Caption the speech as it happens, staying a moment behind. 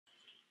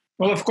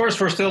Well, of course,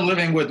 we're still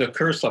living with the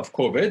curse of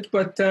COVID,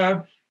 but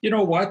you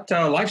know what?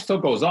 Life still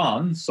goes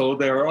on, so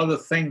there are other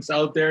things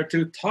out there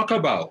to talk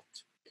about.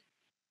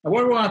 And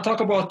what we want to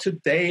talk about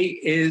today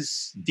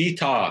is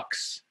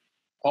detox,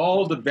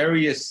 all the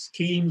various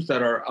schemes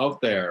that are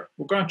out there.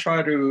 We're going to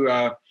try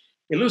to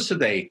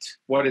elucidate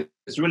what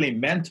is really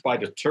meant by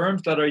the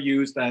terms that are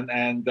used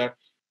and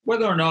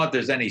whether or not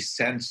there's any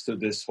sense to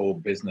this whole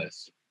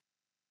business.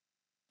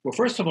 Well,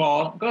 first of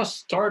all, I'm going to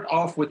start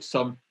off with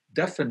some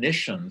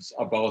definitions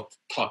about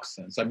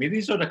toxins. I mean,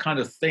 these are the kind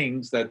of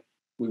things that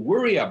we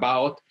worry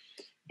about,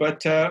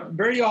 but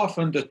very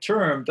often the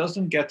term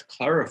doesn't get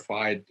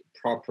clarified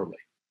properly.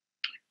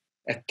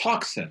 A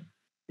toxin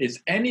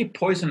is any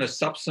poisonous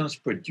substance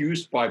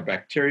produced by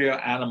bacteria,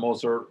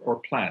 animals,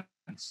 or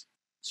plants.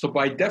 So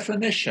by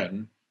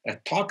definition, a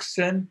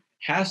toxin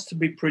has to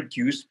be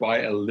produced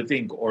by a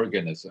living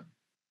organism.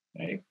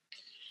 Okay?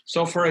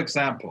 So for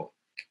example,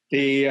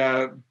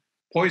 the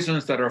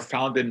poisons that are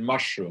found in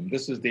mushroom,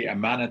 this is the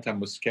Amanita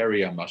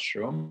muscaria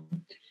mushroom,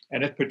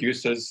 and it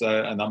produces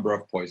a number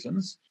of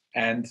poisons.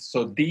 And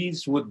so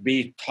these would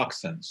be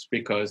toxins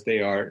because they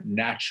are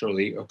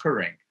naturally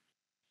occurring.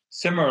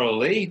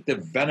 Similarly, the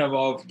venom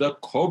of the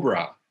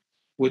cobra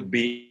would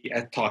be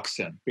a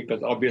toxin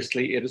because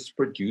obviously it is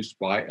produced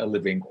by a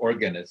living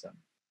organism.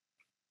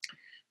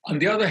 On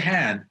the other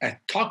hand, a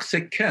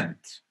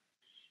toxicant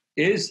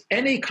is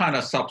any kind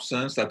of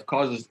substance that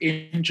causes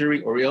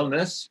injury or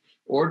illness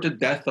or the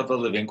death of a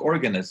living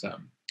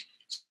organism.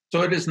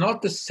 So it is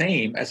not the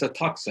same as a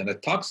toxin. A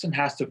toxin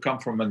has to come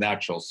from a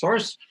natural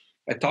source,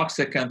 a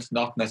toxicant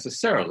not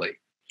necessarily.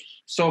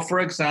 So for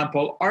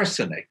example,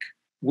 arsenic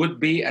would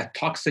be a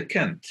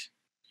toxicant,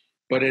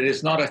 but it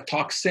is not a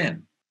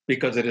toxin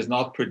because it is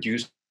not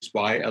produced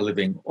by a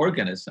living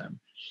organism.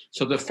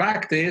 So the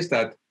fact is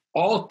that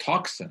all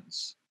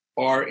toxins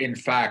are in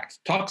fact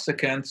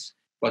toxicants,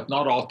 but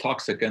not all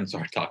toxicants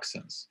are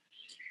toxins.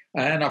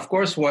 And of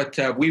course, what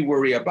we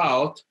worry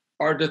about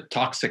are the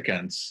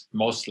toxicants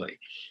mostly.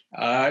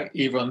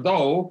 Even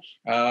though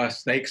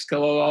snakes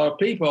kill a lot of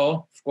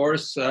people, of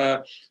course,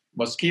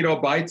 mosquito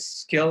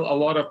bites kill a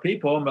lot of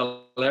people.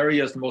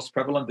 Malaria is the most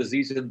prevalent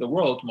disease in the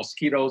world.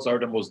 Mosquitoes are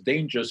the most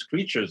dangerous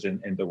creatures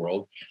in the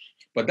world.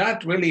 But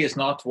that really is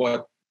not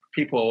what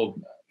people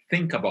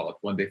think about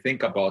when they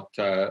think about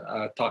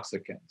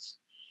toxicants.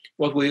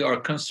 What we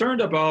are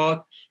concerned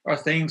about are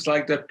things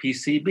like the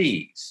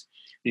PCBs,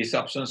 these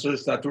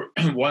substances that were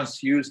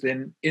once used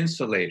in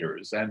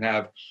insulators and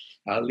have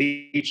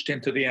leached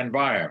into the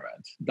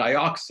environment.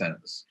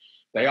 Dioxins.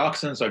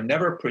 Dioxins are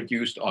never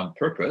produced on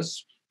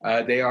purpose.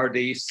 They are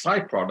the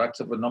side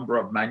products of a number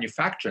of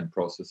manufacturing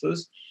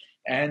processes,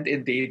 and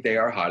indeed they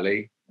are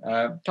highly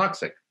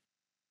toxic.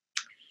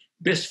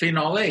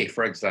 Bisphenol A,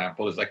 for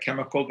example, is a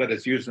chemical that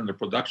is used in the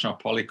production of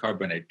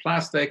polycarbonate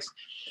plastics,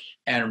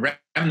 and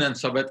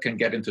remnants of it can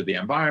get into the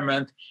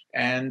environment,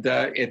 and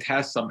it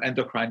has some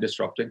endocrine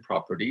disrupting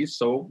properties,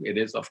 so it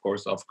is, of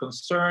course, of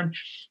concern.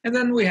 And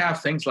then we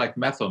have things like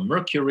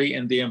methylmercury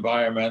in the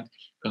environment,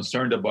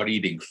 concerned about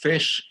eating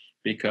fish,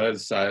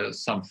 because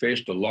some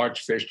fish, the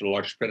large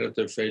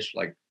predator fish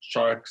like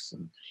sharks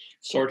and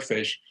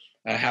swordfish,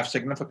 have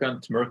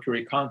significant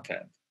mercury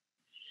content.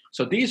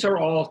 So these are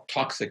all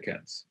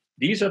toxicants.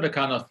 These are the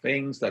kind of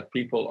things that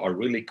people are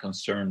really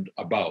concerned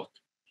about.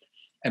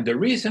 And the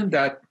reason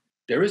that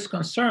there is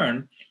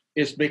concern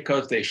is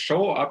because they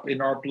show up in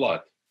our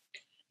blood.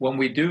 When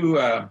we do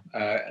an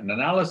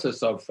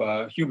analysis of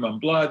human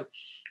blood,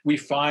 we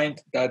find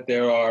that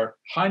there are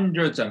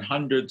hundreds and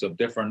hundreds of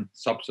different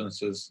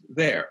substances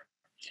there.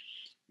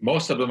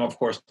 Most of them, of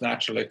course,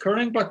 naturally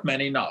occurring, but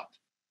many not.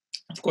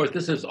 Of course,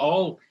 this is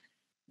all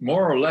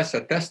more or less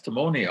a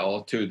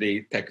testimonial to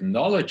the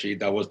technology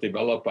that was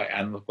developed by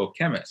analytical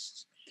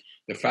chemists.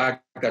 The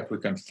fact that we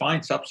can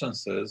find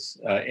substances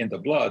in the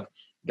blood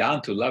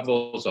down to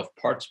levels of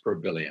parts per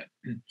billion.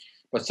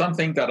 But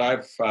something that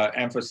I've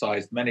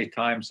emphasized many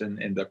times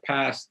in the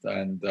past,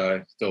 and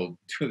still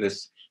do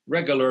this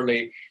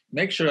regularly,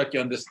 make sure that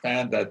you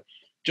understand that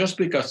just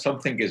because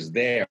something is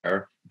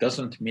there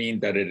doesn't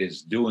mean that it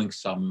is doing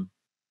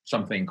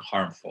something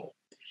harmful.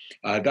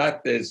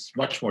 That is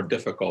much more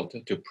difficult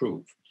to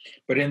prove.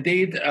 But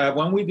indeed,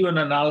 when we do an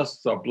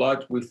analysis of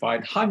blood, we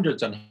find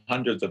hundreds and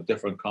hundreds of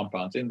different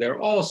compounds in there,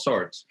 all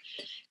sorts.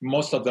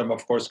 Most of them,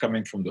 of course,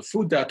 coming from the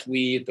food that we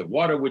eat, the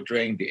water we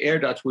drink, the air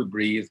that we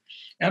breathe,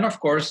 and of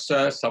course,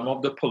 some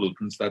of the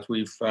pollutants that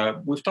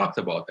we've talked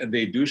about, and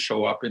they do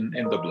show up in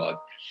the blood.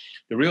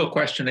 The real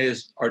question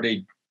is, are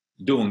they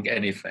doing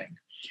anything?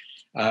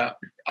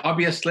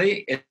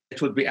 Obviously,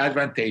 it would be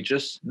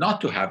advantageous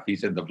not to have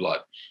these in the blood.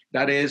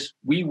 That is,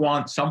 we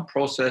want some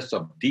process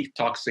of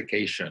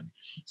detoxification,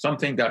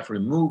 something that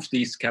removes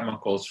these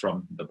chemicals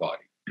from the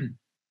body.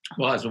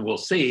 Well, as we will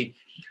see,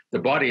 the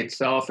body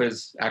itself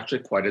is actually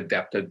quite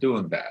adept at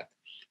doing that.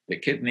 The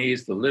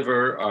kidneys, the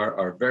liver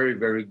are very,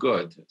 very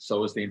good.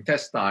 So is the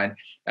intestine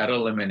at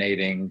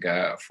eliminating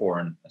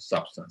foreign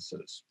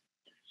substances.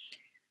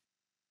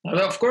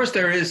 Now, of course,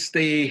 there is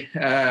the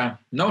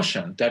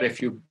notion that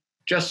if you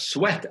just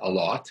sweat a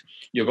lot,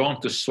 you're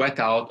going to sweat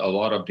out a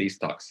lot of these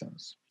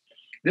toxins.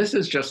 This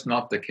is just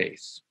not the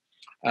case.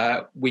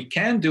 We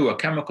can do a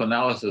chemical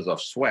analysis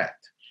of sweat,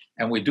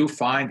 and we do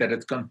find that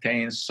it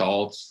contains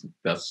salts,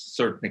 that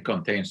certainly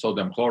contains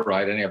sodium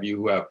chloride. Any of you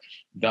who have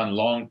done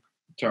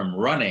long-term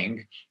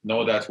running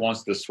know that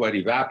once the sweat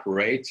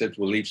evaporates, it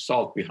will leave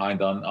salt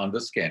behind on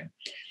the skin.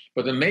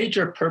 But the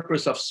major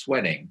purpose of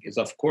sweating is,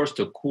 of course,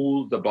 to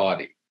cool the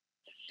body.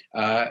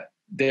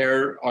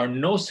 There are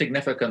no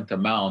significant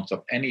amounts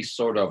of any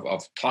sort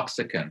of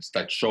toxicants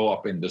that show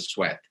up in the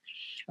sweat.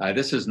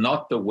 This is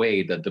not the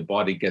way that the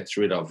body gets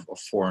rid of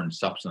foreign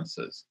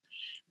substances.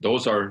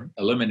 Those are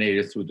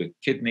eliminated through the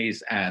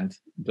kidneys and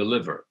the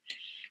liver.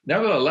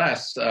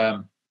 Nevertheless,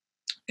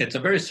 it's a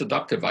very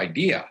seductive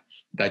idea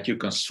that you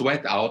can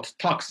sweat out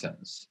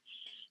toxins.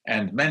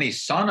 And many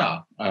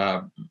sauna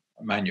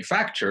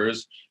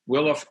manufacturers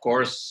will, of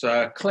course,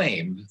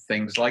 claim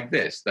things like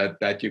this,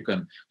 that you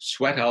can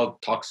sweat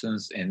out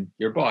toxins in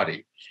your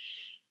body.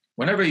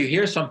 Whenever you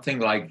hear something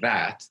like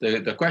that,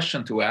 the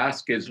question to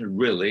ask is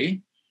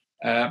really,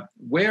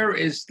 where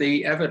is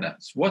the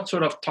evidence? What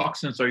sort of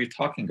toxins are you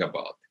talking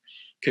about?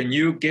 Can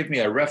you give me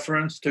a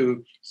reference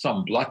to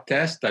some blood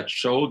test that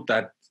showed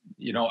that,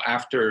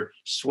 after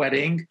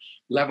sweating,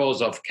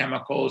 levels of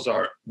chemicals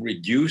are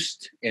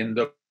reduced in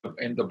the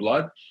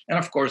blood? And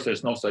of course,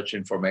 there's no such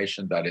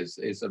information that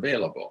is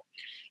available.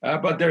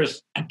 But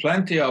there's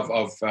plenty of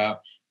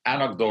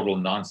anecdotal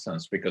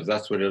nonsense, because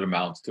that's what it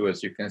amounts to,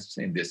 as you can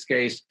see in this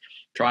case,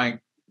 trying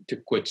to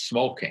quit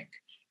smoking.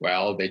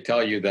 Well, they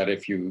tell you that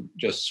if you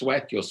just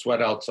sweat, you'll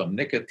sweat out some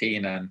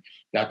nicotine, and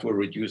that will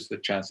reduce the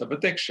chance of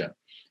addiction.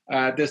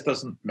 This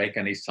doesn't make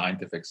any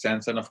scientific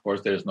sense, and of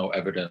course, there's no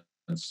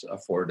evidence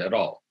for it at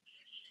all.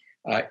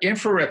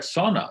 Infrared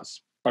saunas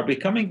are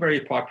becoming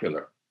very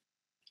popular.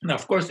 Now,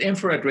 of course,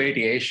 infrared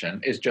radiation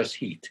is just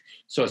heat.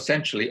 So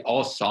essentially,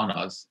 all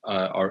saunas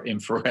are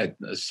infrared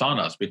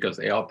saunas because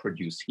they all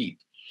produce heat.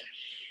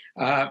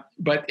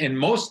 But in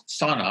most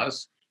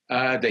saunas,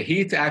 the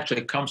heat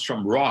actually comes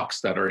from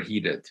rocks that are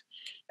heated.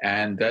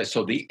 And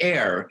so the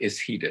air is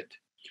heated.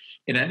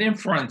 In an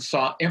infrared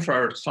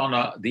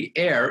sauna, the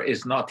air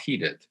is not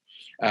heated.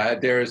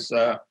 There's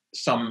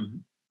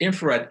some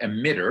infrared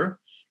emitter,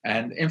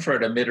 and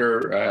infrared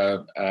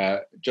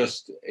emitter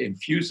just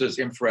infuses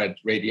infrared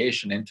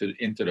radiation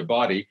into the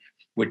body,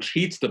 which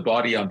heats the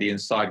body on the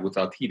inside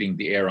without heating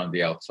the air on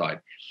the outside.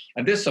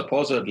 And this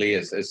supposedly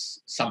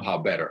is somehow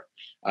better.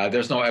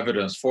 There's no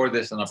evidence for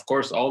this. And of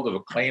course, all the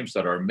claims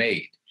that are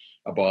made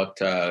about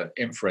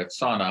infrared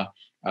sauna,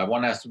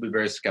 one has to be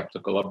very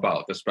skeptical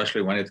about,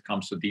 especially when it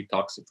comes to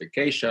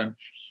detoxification,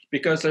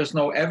 because there's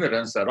no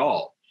evidence at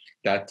all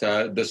that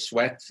the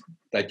sweat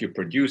that you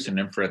produce in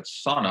infrared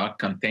sauna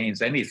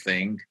contains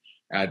anything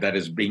that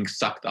is being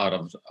sucked out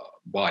of the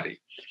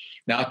body.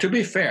 Now, to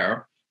be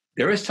fair,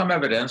 there is some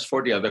evidence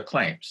for the other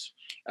claims.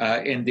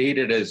 Indeed,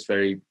 it is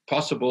very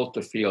possible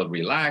to feel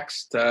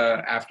relaxed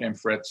after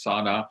infrared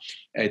sauna.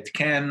 It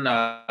can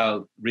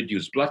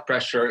reduce blood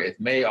pressure. It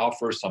may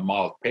offer some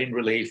mild pain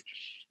relief.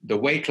 The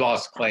weight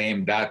loss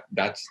claim,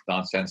 that's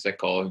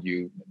nonsensical.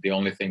 The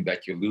only thing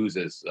that you lose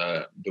is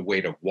the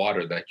weight of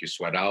water that you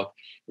sweat out,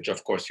 which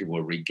of course you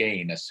will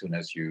regain as soon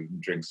as you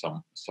drink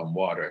some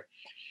water.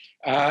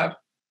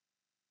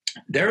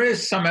 There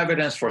is some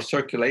evidence for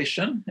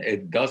circulation.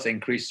 It does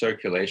increase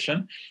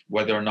circulation.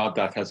 Whether or not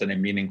that has any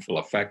meaningful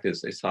effect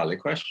is highly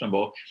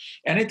questionable.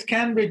 And it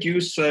can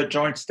reduce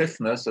joint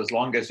stiffness as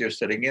long as you're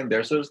sitting in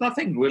there. So there's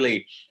nothing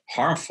really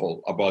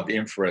harmful about the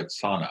infrared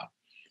sauna.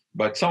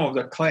 But some of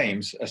the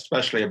claims,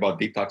 especially about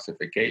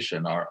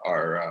detoxification,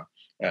 are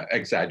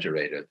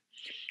exaggerated.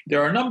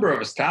 There are a number of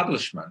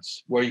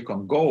establishments where you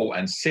can go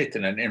and sit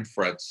in an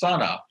infrared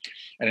sauna,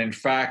 and in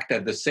fact,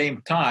 at the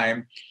same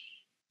time,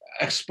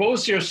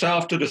 expose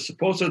yourself to the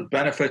supposed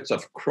benefits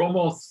of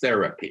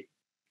chromotherapy,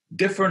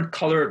 different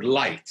colored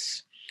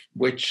lights,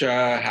 which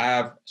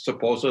have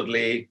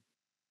supposedly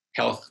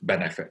health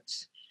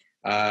benefits.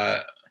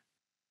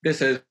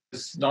 This is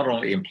not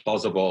only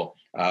implausible,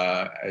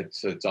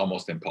 it's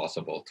almost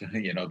impossible to,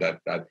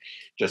 that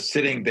just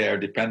sitting there,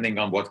 depending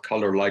on what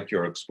color light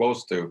you're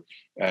exposed to,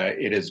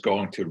 it is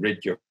going to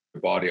rid your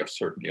body of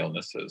certain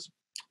illnesses.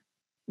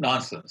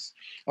 Nonsense.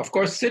 Of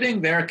course, sitting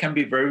there can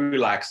be very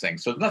relaxing.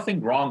 So there's nothing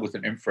wrong with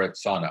an infrared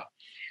sauna,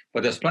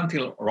 but there's plenty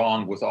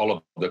wrong with all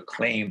of the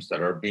claims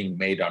that are being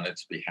made on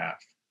its behalf.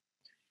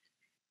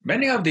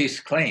 Many of these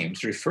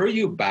claims refer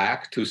you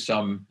back to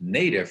some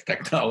native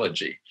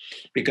technology,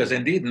 because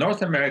indeed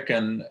North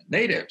American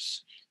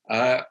natives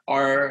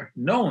are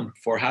known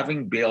for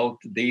having built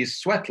these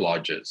sweat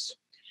lodges.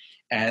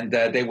 And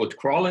they would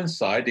crawl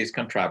inside these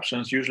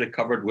contraptions, usually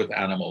covered with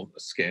animal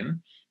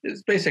skin.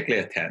 It's basically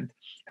a tent.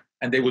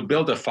 And they would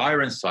build a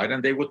fire inside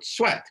and they would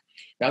sweat.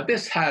 Now,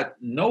 this had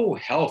no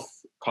health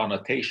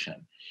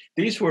connotation.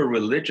 These were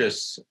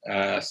religious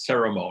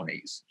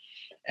ceremonies.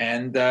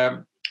 And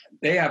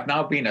they have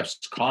now been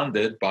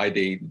absconded by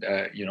the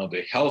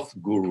health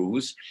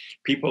gurus,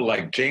 people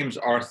like James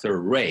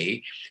Arthur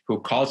Ray,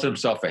 who calls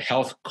himself a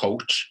health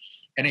coach,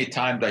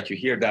 anytime that you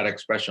hear that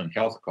expression,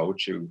 health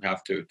coach, you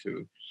have to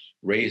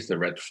raise the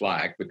red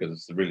flag because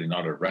it's really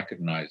not a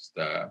recognized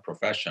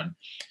profession.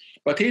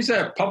 But he's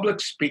a public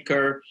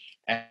speaker,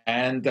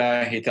 and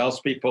he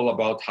tells people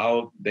about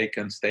how they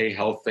can stay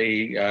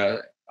healthy,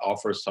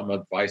 offers some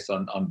advice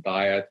on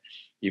diet,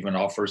 even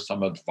offers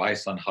some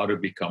advice on how to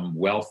become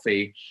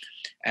wealthy.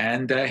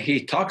 And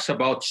he talks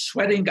about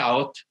sweating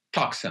out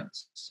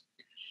toxins.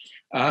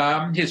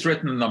 He's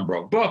written a number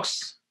of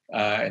books.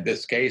 In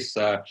this case,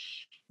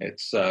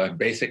 it's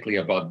basically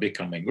about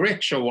becoming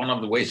rich. So one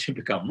of the ways you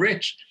become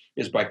rich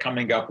is by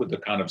coming up with the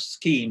kind of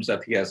schemes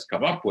that he has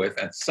come up with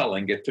and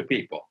selling it to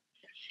people,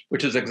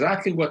 which is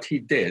exactly what he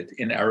did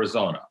in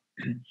Arizona.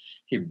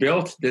 He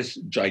built this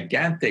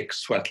gigantic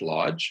sweat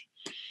lodge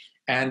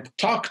and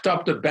talked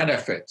up the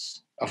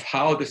benefits of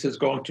how this is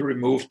going to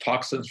remove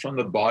toxins from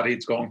the body.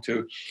 It's going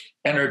to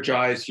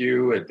energize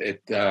you.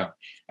 It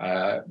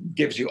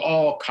gives you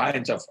all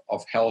kinds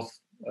of health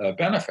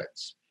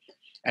benefits.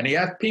 And he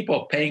had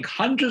people paying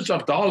hundreds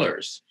of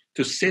dollars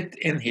to sit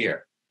in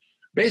here.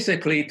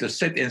 Basically, to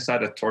sit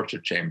inside a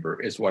torture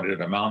chamber is what it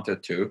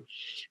amounted to.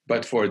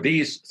 But for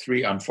these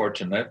three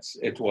unfortunates,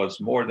 it was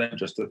more than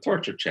just a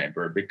torture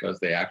chamber because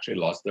they actually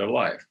lost their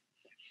life.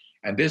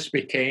 And this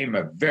became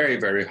a very,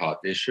 very hot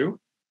issue.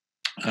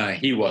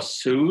 He was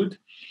sued,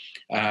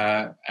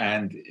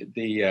 and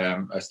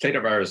the state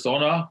of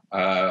Arizona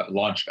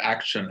launched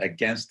action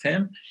against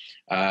him,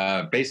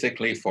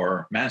 basically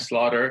for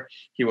manslaughter.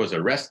 He was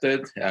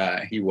arrested.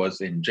 He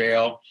was in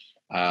jail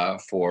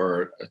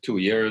for 2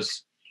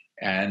 years.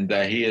 And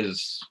he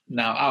is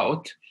now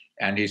out,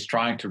 and he's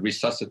trying to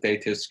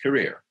resuscitate his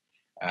career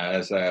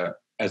as a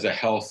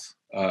health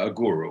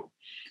guru.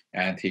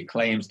 And he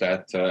claims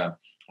that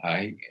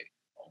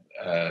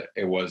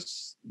it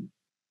was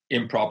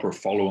improper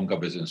following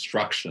of his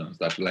instructions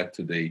that led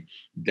to the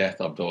death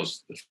of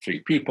those three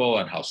people,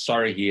 and how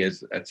sorry he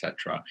is,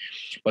 etc.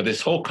 But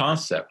this whole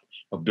concept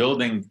of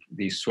building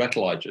these sweat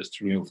lodges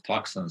to remove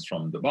toxins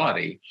from the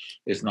body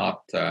is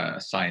not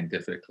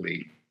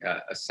scientifically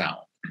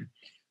sound.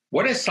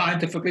 What is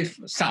scientifically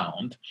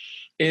sound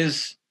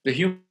is the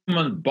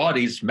human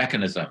body's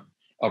mechanism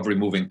of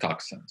removing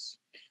toxins.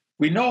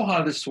 We know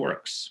how this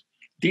works.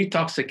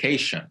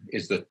 Detoxification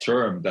is the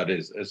term that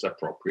is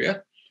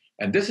appropriate.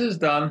 And this is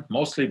done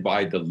mostly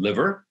by the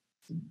liver,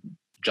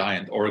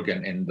 giant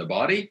organ in the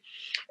body,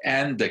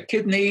 and the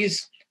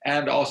kidneys,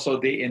 and also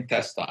the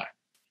intestine.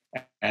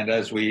 And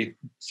as we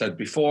said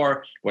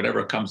before,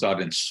 whatever comes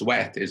out in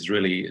sweat is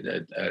really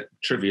a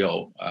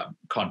trivial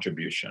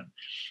contribution.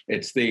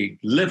 It's the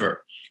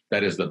liver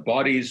that is the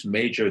body's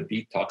major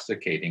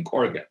detoxicating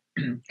organ.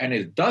 And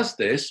it does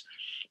this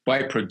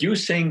by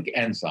producing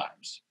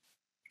enzymes.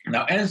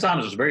 Now,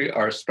 enzymes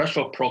are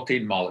special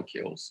protein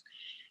molecules,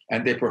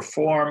 and they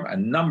perform a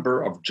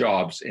number of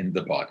jobs in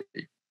the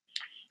body.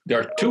 There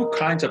are two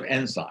kinds of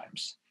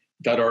enzymes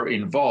that are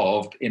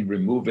involved in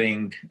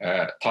removing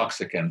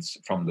toxicants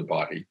from the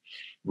body.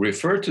 We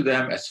refer to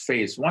them as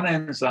phase 1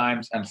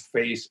 enzymes and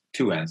phase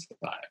 2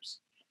 enzymes.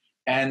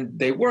 And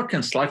they work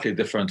in slightly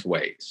different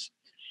ways.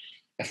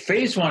 A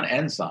phase 1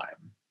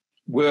 enzyme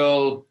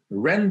will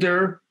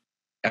render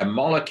a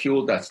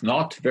molecule that's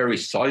not very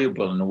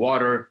soluble in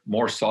water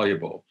more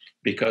soluble,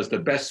 because the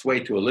best way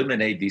to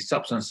eliminate these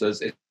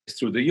substances is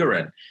through the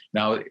urine.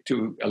 Now,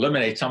 to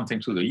eliminate something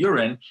through the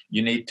urine,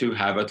 you need to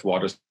have it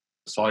water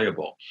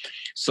soluble.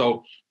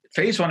 So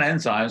phase 1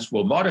 enzymes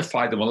will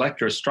modify the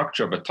molecular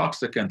structure of a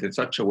toxicant in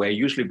such a way,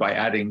 usually by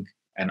adding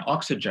an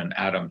oxygen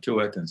atom to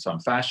it in some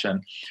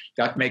fashion,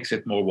 that makes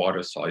it more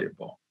water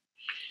soluble.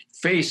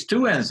 Phase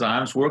 2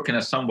 enzymes work in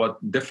a somewhat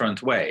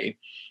different way.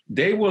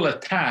 They will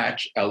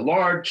attach a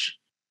large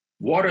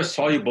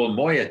water-soluble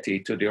moiety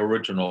to the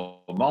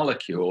original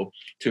molecule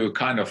to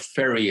kind of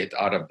ferry it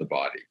out of the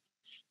body.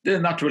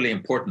 They're not really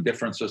important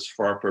differences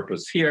for our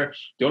purpose here.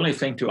 The only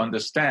thing to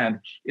understand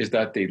is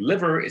that the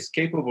liver is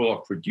capable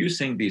of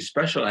producing these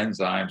special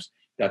enzymes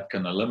that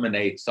can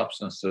eliminate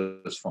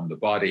substances from the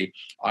body,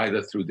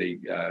 either through the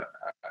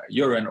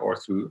urine or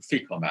through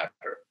fecal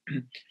matter.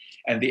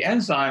 And the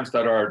enzymes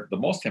that are the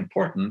most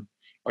important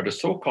are the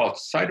so-called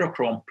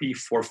Cytochrome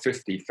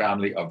P-450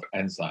 family of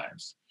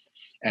enzymes.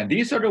 And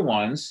these are the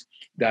ones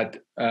that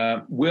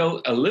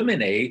will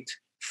eliminate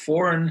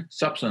foreign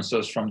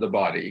substances from the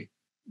body,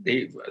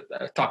 the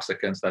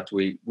toxicants that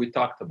we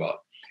talked about.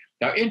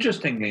 Now,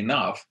 interestingly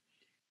enough,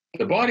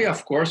 the body,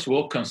 of course,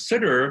 will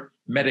consider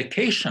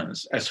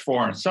medications as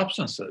foreign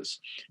substances,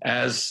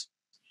 as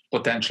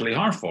potentially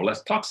harmful,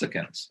 as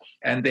toxicants,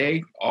 and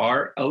they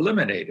are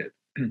eliminated.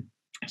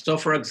 So,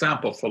 for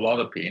example,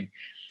 Felodipine,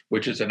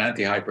 which is an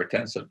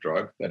antihypertensive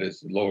drug that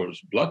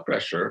lowers blood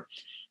pressure,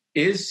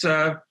 is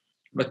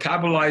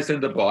metabolized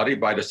in the body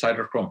by the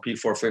Cytochrome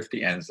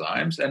P-450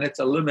 enzymes, and it's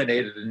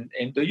eliminated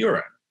in the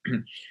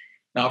urine.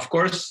 Now, of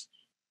course,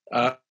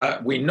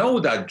 we know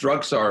that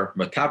drugs are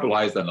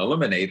metabolized and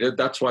eliminated.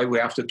 That's why we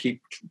have to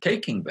keep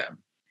taking them.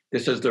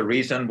 This is the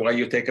reason why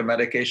you take a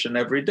medication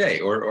every day,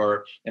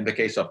 or in the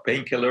case of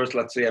painkillers,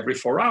 let's say every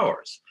 4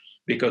 hours,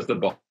 because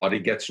the body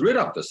gets rid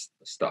of this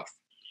stuff.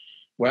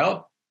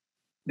 Well,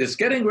 this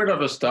getting rid of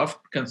the stuff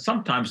can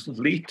sometimes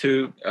lead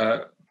to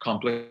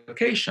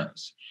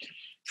complications.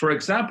 For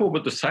example,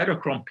 with the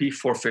Cytochrome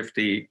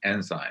P-450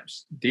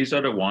 enzymes, these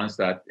are the ones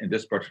that, in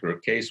this particular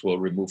case, will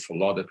remove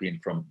felodipine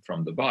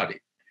from the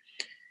body.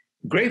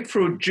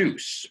 Grapefruit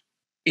juice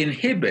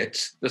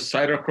inhibits the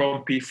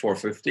Cytochrome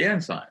P-450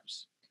 enzymes.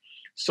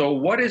 So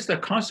what is the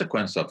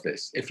consequence of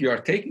this? If you are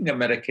taking a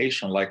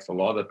medication like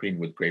felodipine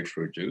with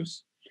grapefruit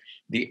juice,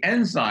 the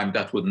enzyme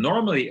that would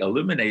normally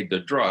eliminate the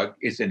drug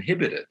is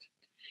inhibited,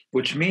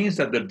 which means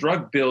that the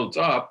drug builds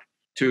up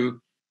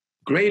to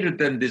greater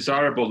than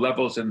desirable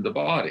levels in the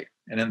body.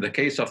 And in the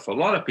case of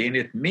felodipine,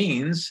 it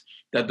means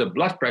that the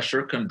blood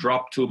pressure can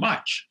drop too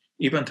much,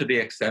 even to the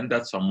extent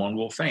that someone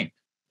will faint.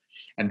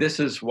 And this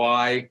is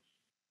why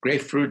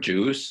grapefruit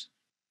juice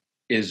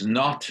is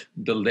not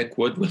the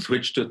liquid with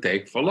which to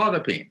take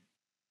felodipine.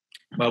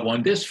 But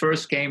when this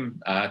first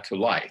came to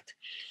light,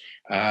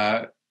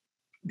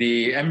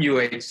 the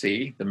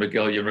MUHC, the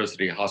McGill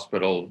University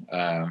Hospital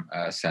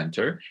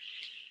Center,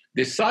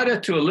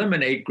 decided to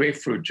eliminate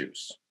grapefruit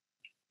juice,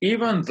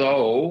 even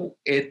though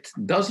it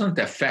doesn't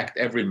affect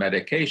every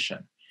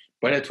medication.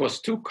 But it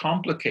was too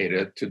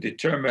complicated to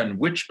determine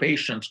which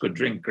patients could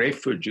drink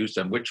grapefruit juice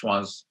and which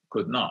ones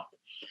could not.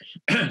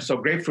 So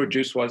grapefruit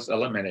juice was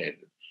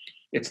eliminated.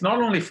 It's not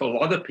only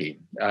felodipine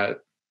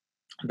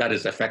that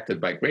is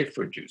affected by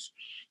grapefruit juice.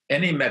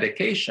 Any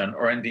medication,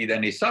 or indeed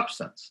any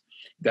substance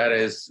that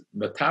is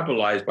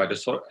metabolized by the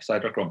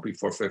cytochrome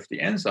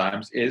P-450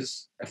 enzymes,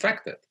 is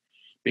affected.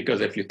 Because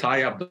if you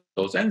tie up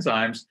those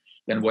enzymes,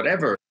 then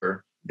whatever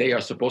they are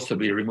supposed to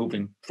be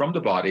removing from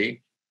the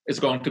body is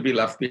going to be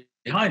left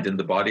behind in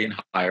the body in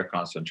higher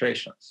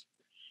concentrations.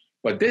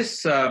 But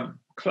this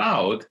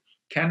cloud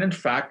can in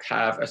fact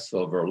have a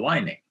silver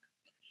lining,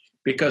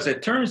 because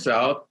it turns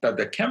out that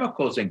the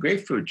chemicals in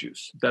grapefruit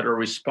juice that are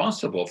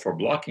responsible for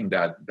blocking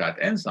that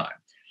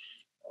enzyme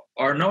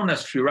are known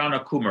as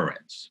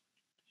Furanocoumarins.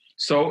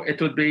 So it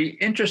would be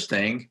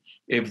interesting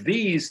if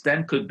these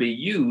then could be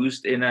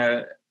used in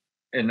a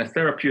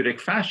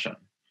therapeutic fashion,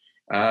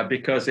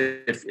 because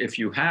if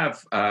you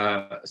have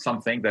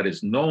something that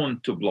is known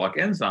to block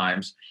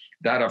enzymes,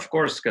 that of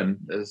course can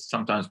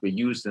sometimes be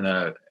used in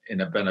a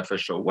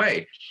beneficial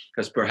way,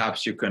 because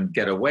perhaps you can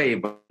get away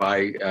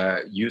by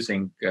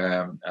using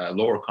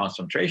lower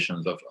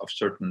concentrations of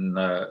certain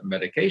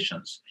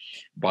medications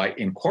by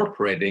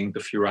incorporating the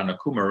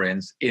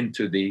Furanocoumarins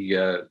into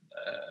the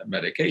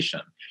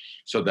medication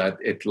so that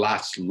it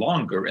lasts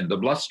longer in the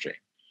bloodstream,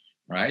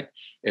 right?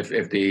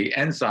 If the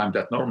enzyme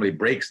that normally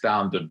breaks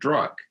down the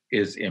drug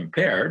is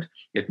impaired,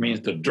 it means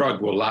the drug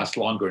will last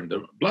longer in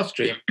the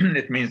bloodstream.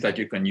 It means that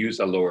you can use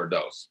a lower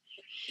dose.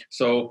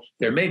 So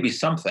there may be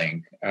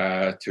something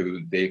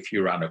to the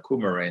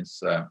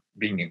Furanocoumarins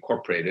being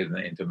incorporated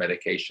into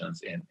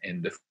medications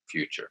in the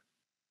future.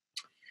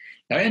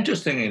 Now,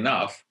 interestingly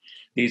enough,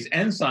 these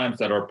enzymes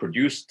that are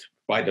produced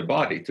by the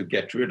body to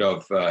get rid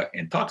of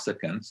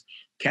intoxicants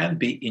can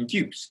be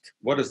induced.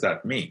 What does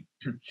that mean?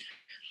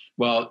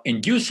 Well,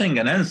 inducing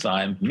an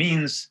enzyme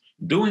means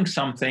doing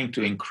something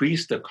to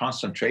increase the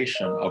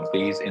concentration of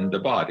these in the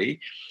body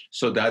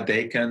so that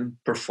they can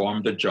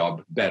perform the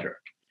job better.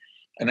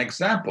 An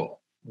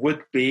example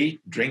would be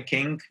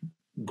drinking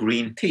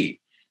green tea.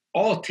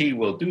 All tea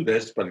will do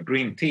this, but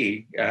green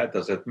tea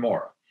does it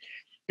more,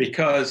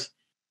 because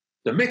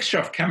the mixture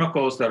of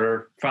chemicals that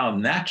are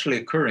found naturally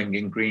occurring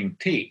in green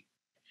tea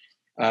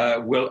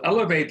will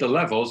elevate the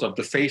levels of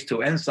the phase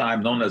 2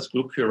 enzyme known as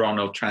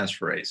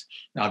glucuronyltransferase.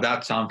 Now,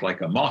 that sounds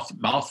like a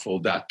mouthful,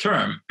 that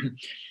term.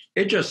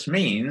 It just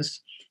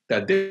means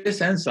that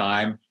this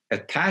enzyme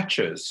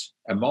attaches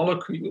a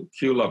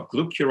molecule of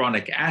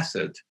glucuronic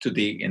acid to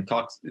the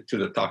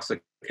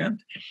toxicant,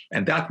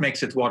 and that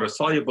makes it water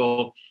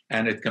soluble,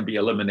 and it can be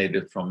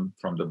eliminated from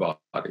the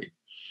body.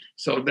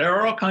 So there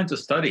are all kinds of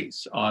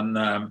studies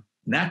on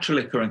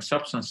naturally occurring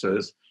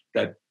substances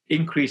that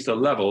increase the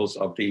levels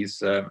of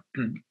these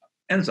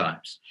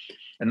enzymes.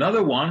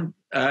 Another one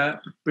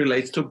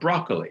relates to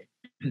broccoli.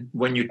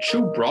 When you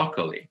chew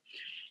broccoli,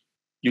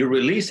 you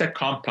release a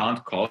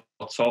compound called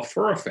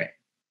sulforaphane.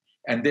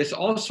 And this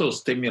also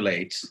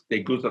stimulates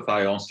the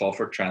glutathione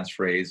sulfur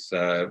transferase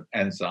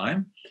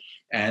enzyme.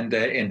 And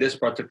in this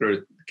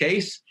particular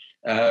case,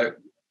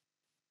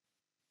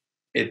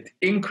 it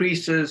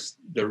increases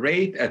the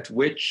rate at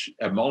which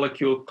a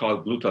molecule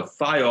called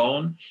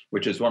glutathione,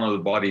 which is one of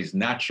the body's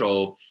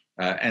natural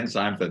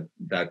enzymes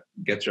that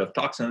gets rid of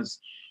toxins,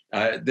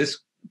 this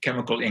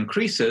chemical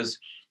increases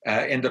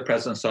in the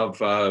presence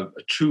of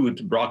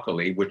chewed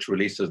broccoli, which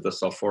releases the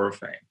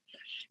sulforaphane.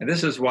 And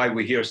this is why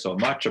we hear so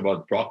much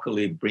about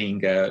broccoli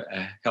being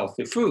a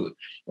healthy food,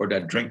 or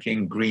that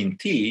drinking green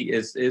tea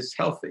is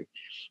healthy.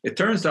 It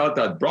turns out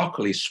that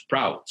broccoli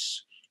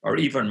sprouts are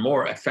even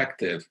more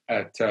effective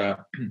at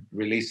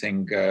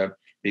releasing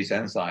these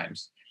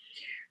enzymes.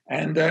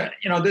 And,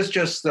 this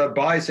just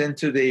buys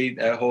into the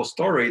whole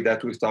story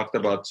that we've talked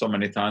about so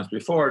many times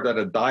before, that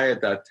a diet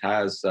that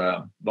has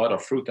a lot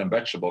of fruit and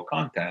vegetable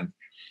content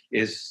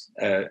is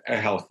a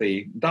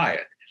healthy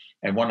diet.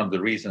 And one of the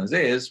reasons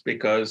is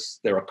because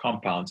there are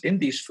compounds in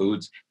these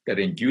foods that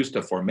induce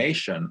the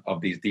formation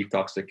of these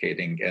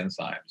detoxicating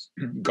enzymes.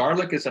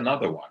 Garlic is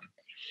another one.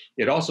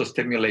 It also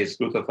stimulates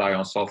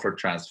glutathione sulfur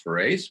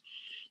transferase.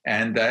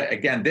 And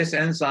again, this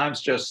enzyme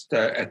just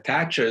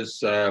attaches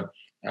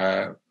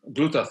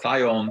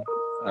glutathione,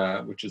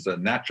 which is a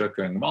naturally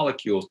occurring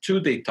molecule, to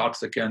the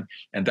toxicant,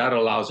 and that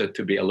allows it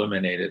to be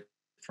eliminated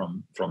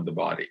from the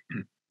body.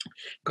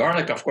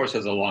 Garlic, of course,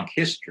 has a long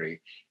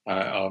history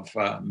of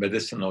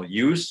medicinal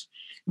use,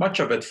 much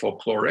of it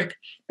folkloric,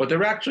 but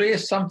there actually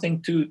is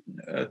something to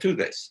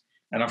this.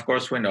 And of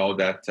course, we know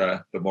that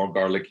the more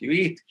garlic you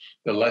eat,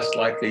 the less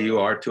likely you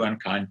are to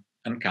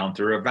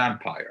encounter a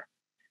vampire.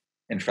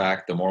 In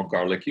fact, the more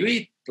garlic you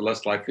eat, the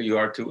less likely you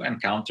are to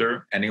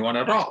encounter anyone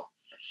at all,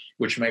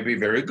 which may be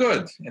very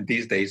good in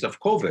these days of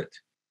COVID.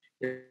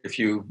 If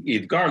you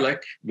eat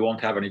garlic, you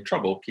won't have any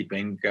trouble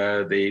keeping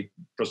the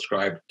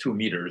prescribed 2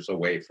 meters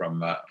away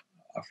from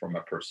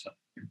a person.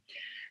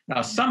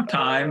 Now,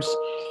 sometimes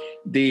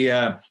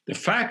the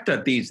fact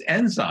that these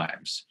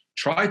enzymes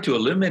try to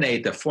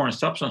eliminate a foreign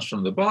substance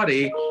from the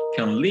body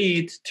can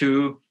lead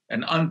to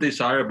an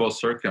undesirable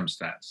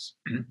circumstance.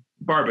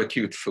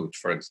 Barbecued food,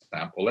 for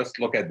example. Let's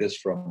look at this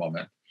for a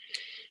moment.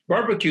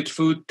 Barbecued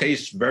food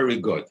tastes very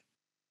good.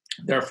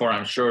 Therefore,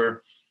 I'm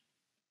sure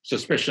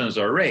suspicions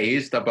are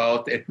raised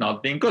about it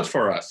not being good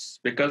for us,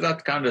 because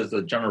that kind of is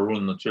the general rule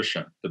in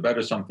nutrition. The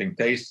better something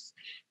tastes,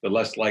 the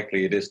less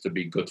likely it is to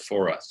be good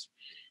for us.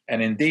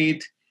 And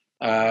indeed,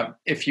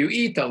 if you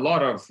eat a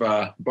lot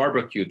of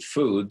barbecued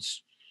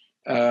foods,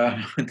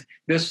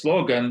 this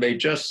slogan may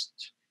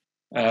just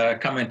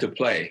come into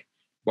play: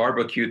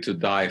 barbecue to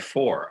die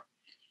for.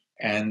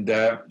 And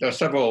there are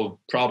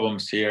several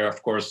problems here.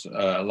 Of course,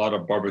 a lot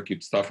of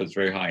barbecued stuff is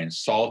very high in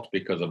salt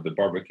because of the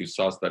barbecue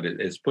sauce that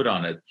is put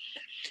on it.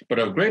 But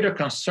of greater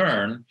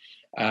concern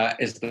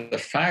is the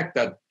fact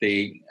that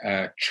the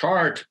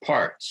charred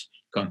parts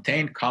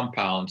contain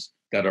compounds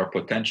that are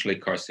potentially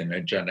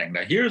carcinogenic.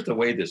 Now, here's the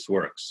way this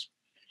works.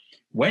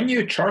 When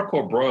you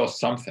charcoal broil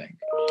something,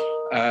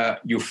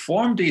 you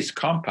form these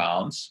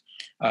compounds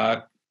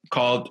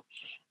called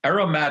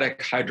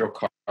aromatic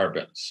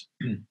hydrocarbons.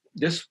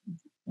 This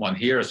one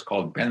here is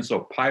called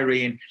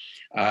benzopyrene.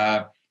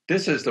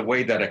 This is the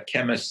way that a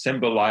chemist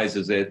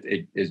symbolizes it.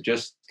 It is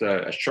just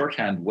a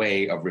shorthand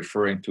way of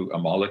referring to a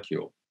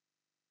molecule.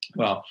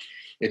 Well,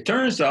 it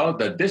turns out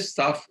that this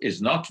stuff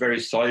is not very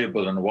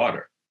soluble in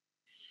water.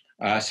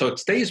 So it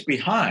stays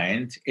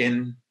behind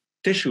in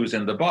tissues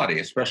in the body,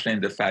 especially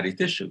in the fatty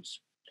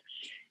tissues.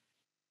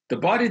 The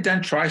body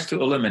then tries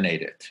to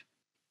eliminate it.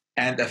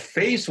 And a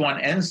phase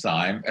 1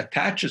 enzyme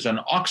attaches an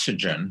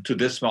oxygen to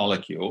this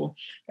molecule,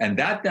 and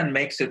that then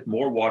makes it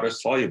more water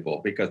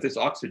soluble, because this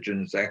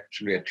oxygen is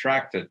actually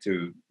attracted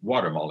to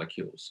water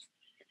molecules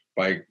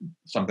by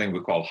something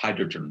we call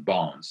hydrogen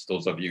bonds.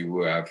 Those of you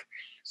who have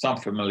some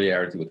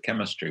familiarity with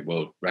chemistry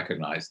will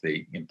recognize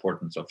the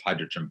importance of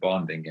hydrogen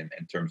bonding in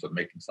terms of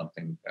making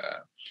something,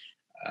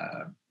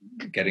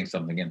 getting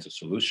something into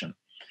solution.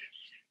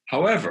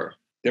 However,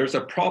 there's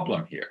a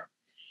problem here.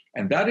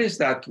 And that is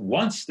that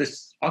once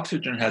this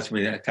oxygen has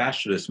been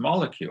attached to this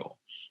molecule,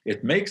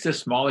 it makes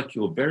this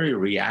molecule very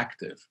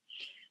reactive.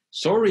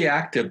 So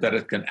reactive that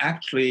it can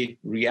actually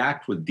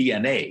react with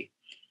DNA.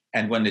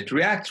 And when it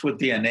reacts with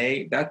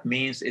DNA, that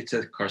means it's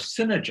a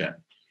carcinogen,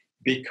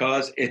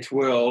 because it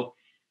will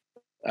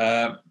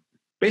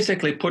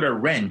basically put a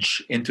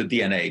wrench into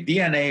DNA.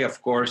 DNA,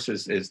 of course,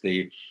 is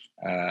the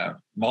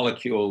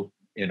molecule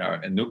in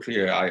our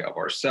nuclei of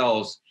our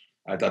cells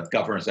that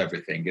governs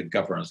everything. It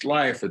governs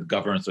life. It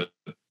governs the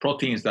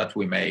proteins that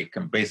we make.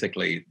 And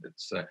basically,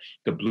 it's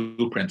the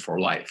blueprint for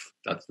life.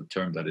 That's the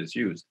term that is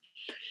used.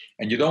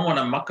 And you don't want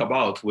to muck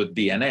about with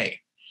DNA.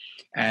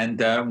 And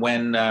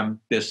when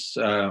this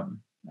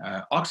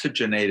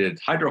oxygenated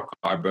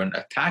hydrocarbon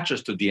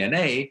attaches to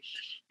DNA,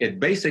 it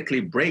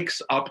basically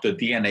breaks up the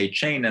DNA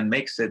chain and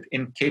makes it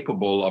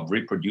incapable of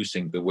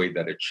reproducing the way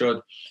that it should.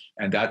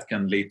 And that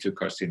can lead to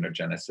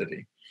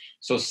carcinogenicity.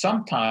 So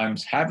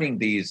sometimes having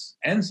these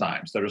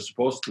enzymes that are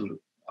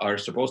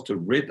supposed to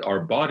rid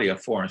our body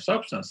of foreign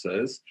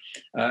substances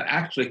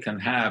actually can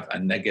have a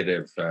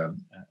negative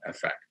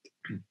effect.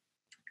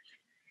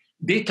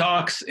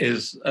 Detox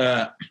is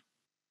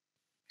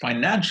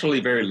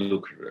financially very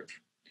lucrative,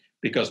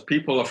 because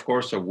people, of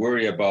course, are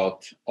worried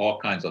about all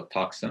kinds of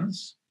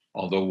toxins,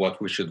 although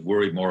what we should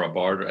worry more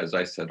about, as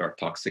I said, are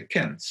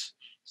toxicants.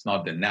 It's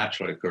not the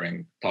naturally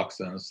occurring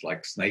toxins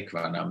like snake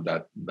venom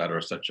that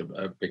are such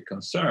a big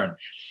concern.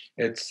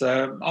 It's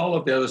all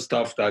of the other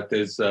stuff that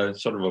is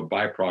sort of a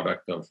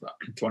byproduct of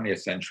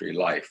 20th century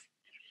life.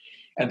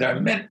 And there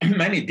are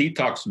many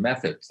detox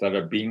methods that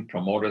are being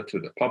promoted to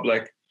the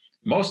public.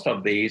 Most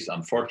of these,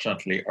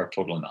 unfortunately, are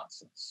total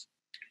nonsense.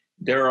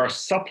 There are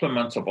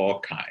supplements of all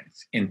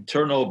kinds,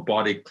 internal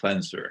body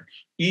cleanser,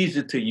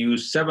 easy to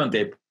use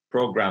 7-day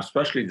program,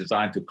 specially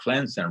designed to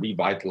cleanse and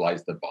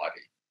revitalize the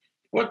body.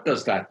 What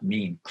does that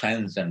mean,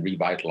 cleanse and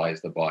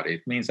revitalize the body?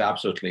 It means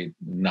absolutely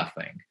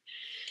nothing.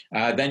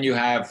 Then you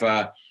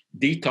have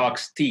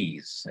detox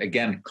teas,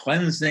 again,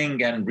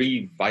 cleansing and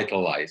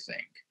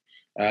revitalizing.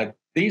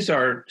 These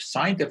are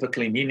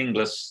scientifically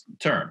meaningless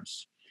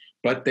terms,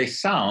 but they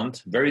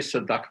sound very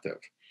seductive.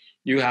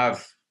 You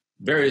have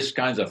various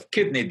kinds of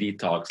kidney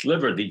detox,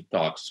 liver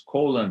detox,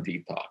 colon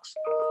detox.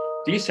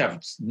 These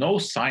have no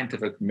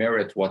scientific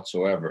merit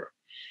whatsoever.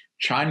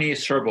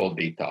 Chinese herbal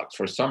detox.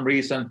 For some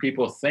reason,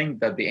 people think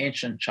that the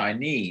ancient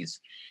Chinese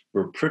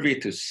were privy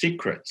to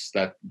secrets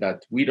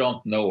that we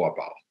don't know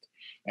about.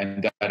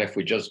 And that if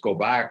we just go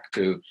back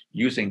to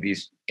using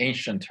these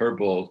ancient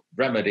herbal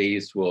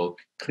remedies, will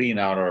clean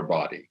out our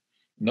body.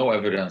 No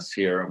evidence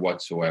here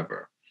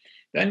whatsoever.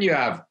 Then you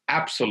have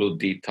absolute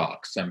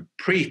detox and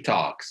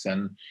pre-tox,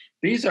 and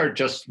these are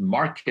just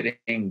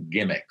marketing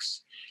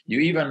gimmicks. You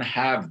even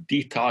have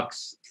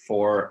detox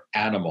for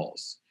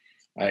animals.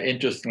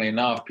 Interestingly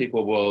enough,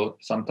 people will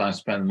sometimes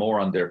spend more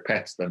on their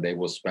pets than they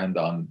will spend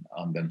on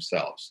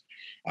themselves.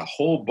 A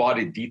whole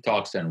body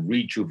detox and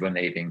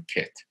rejuvenating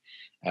kit.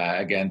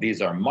 Again,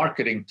 these are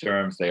marketing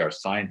terms. They are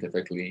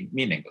scientifically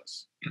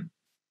meaningless.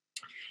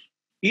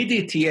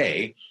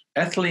 EDTA,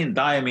 ethylene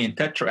diamine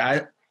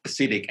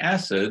tetraacetic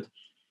acid,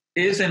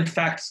 is in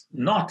fact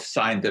not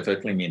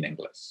scientifically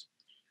meaningless.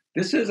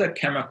 This is a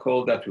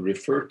chemical that we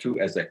refer to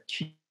as a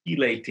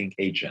chelating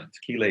agent.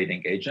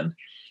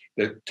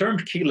 The term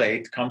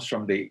chelate comes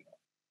from the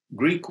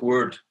Greek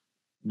word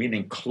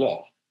meaning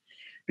claw,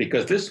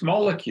 because this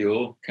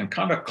molecule can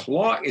kind of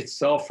claw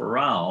itself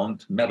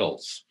around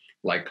metals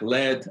like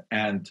lead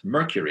and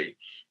mercury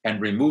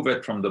and remove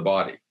it from the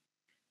body,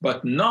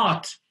 but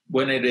not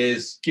when it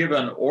is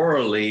given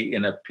orally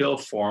in a pill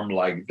form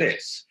like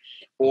this.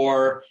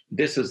 Or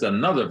this is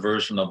another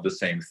version of the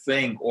same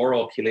thing.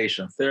 Oral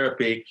chelation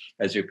therapy,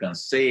 as you can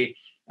see,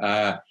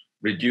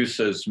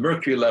 reduces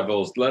mercury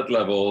levels, lead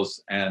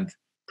levels, and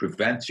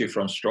prevents you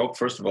from stroke.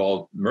 First of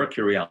all,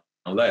 mercury and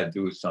lead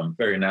do some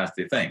very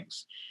nasty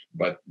things,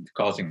 but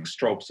causing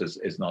strokes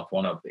is not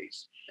one of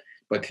these.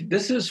 But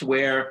this is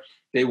where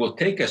they will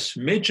take a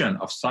smidgen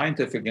of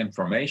scientific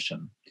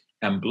information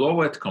and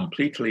blow it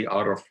completely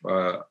out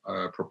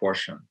of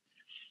proportion.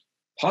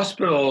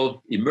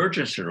 Hospital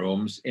emergency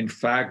rooms, in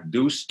fact,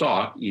 do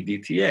stock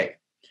EDTA,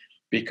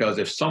 because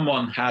if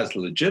someone has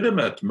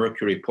legitimate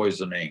mercury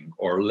poisoning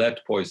or lead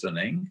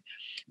poisoning,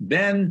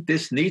 then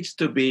this needs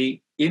to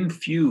be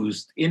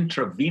infused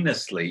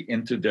intravenously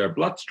into their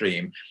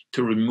bloodstream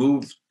to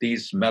remove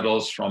these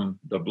metals from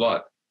the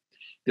blood.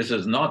 This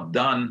is not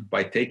done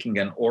by taking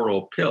an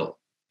oral pill.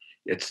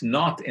 It's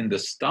not in the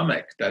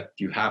stomach that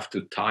you have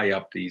to tie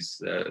up these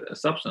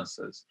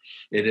substances.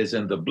 It is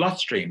in the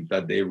bloodstream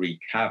that they wreak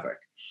havoc.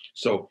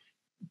 So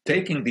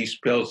taking these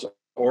pills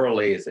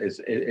orally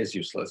is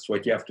useless.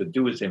 What you have to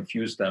do is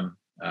infuse them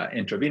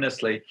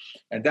intravenously,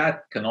 and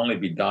that can only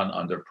be done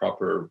under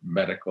proper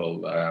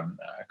medical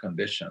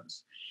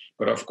conditions.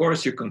 But of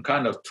course, you can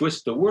kind of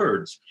twist the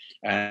words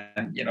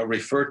and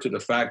refer to the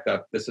fact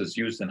that this is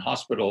used in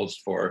hospitals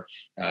for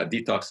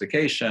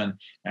detoxification,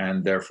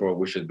 and therefore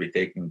we should be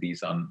taking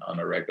these on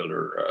a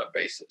regular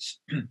basis.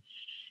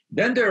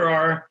 Then there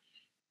are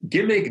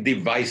gimmick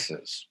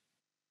devices.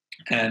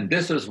 And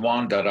this is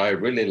one that I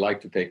really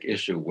like to take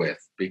issue with,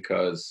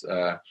 because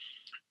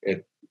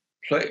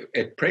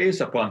it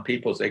preys upon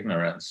people's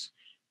ignorance,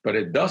 but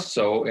it does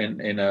so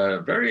in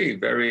a very,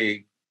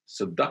 very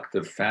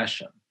seductive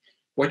fashion.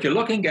 What you're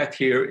looking at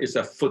here is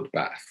a foot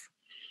bath.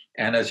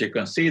 And as you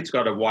can see, it's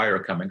got a wire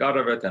coming out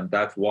of it, and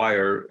that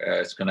wire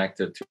is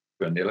connected to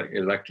an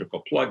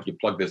electrical plug. You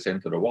plug this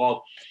into the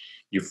wall,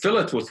 you fill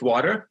it with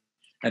water,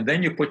 and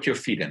then you put your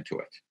feet into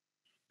it.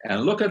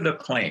 And look at the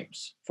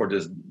claims for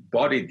this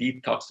body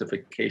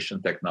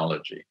detoxification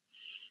technology.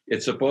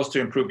 It's supposed to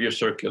improve your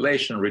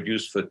circulation,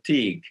 reduce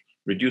fatigue,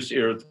 reduce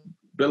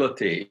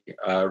irritability,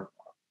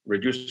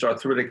 reduce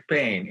arthritic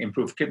pain,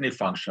 improve kidney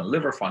function,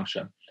 liver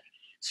function.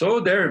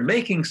 So they're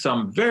making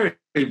some very,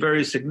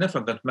 very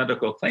significant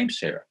medical claims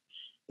here.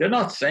 They're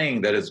not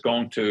saying that it's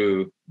going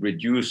to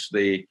reduce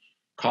the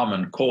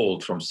common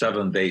cold from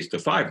 7 days to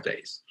 5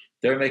 days.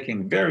 They're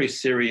making very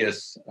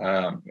serious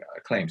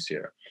claims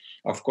here.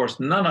 Of course,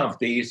 none of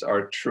these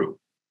are true.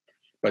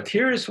 But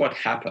here is what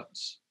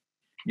happens.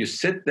 You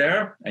sit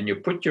there and you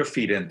put your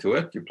feet into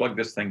it, you plug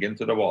this thing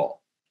into the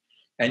wall,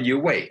 and you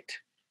wait.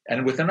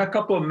 And within a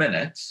couple of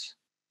minutes,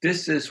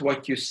 this is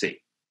what you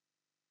see.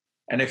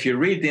 And if you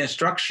read the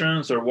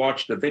instructions or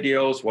watch the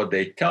videos, what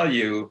they tell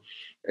you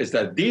is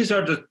that these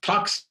are the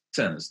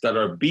toxins that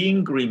are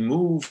being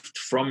removed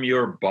from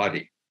your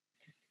body.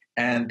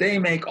 And they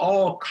make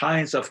all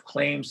kinds of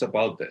claims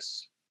about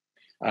this.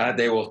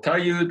 They will tell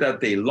you that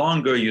the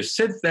longer you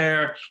sit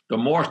there, the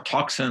more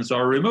toxins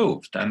are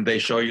removed. And they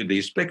show you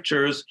these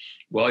pictures.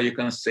 Well, you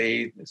can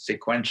see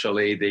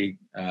sequentially the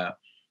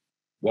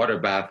water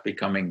bath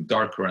becoming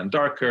darker and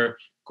darker.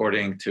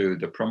 According to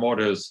the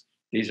promoters,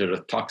 these are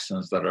the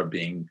toxins that are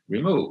being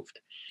removed.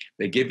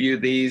 They give you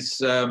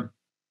these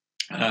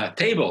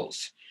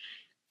tables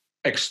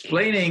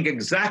explaining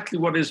exactly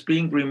what is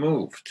being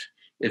removed.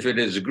 If it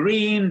is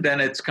green, then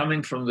it's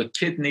coming from the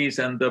kidneys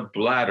and the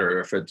bladder.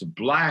 If it's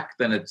black,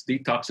 then it's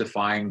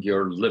detoxifying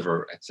your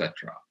liver,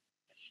 etc.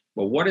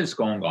 But what is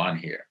going on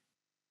here?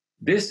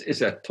 This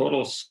is a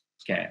total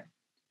scam.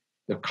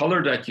 The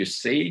color that you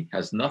see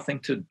has nothing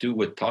to do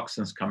with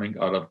toxins coming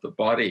out of the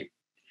body.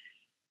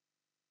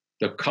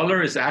 The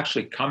color is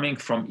actually coming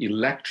from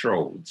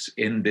electrodes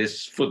in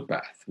this foot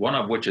bath, one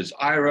of which is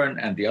iron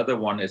and the other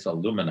one is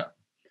aluminum.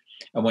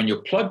 And when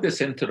you plug this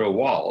into the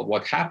wall,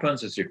 what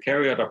happens is you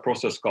carry out a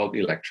process called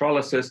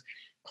electrolysis,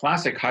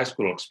 classic high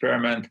school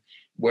experiment,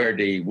 where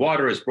the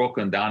water is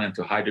broken down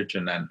into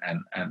hydrogen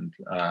and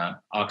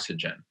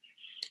oxygen.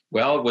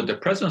 Well, with the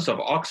presence of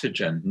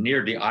oxygen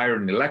near the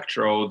iron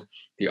electrode,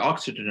 the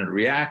oxygen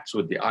reacts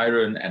with the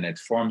iron and it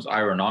forms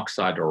iron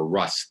oxide or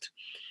rust.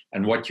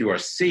 And what you are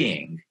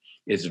seeing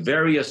is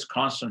various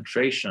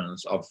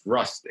concentrations of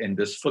rust in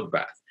this foot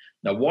bath.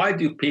 Now, why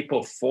do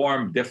people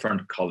form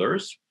different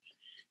colors?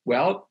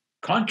 Well,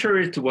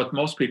 contrary to what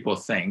most people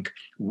think,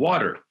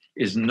 water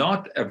is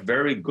not a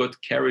very good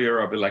carrier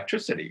of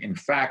electricity. In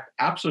fact,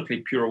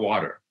 absolutely pure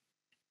water,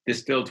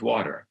 distilled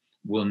water,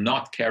 will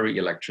not carry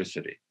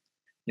electricity.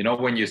 You know,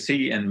 when you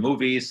see in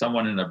movies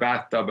someone in a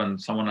bathtub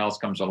and someone else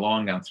comes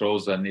along and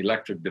throws an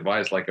electric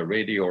device like a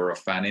radio or a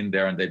fan in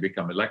there and they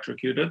become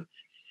electrocuted,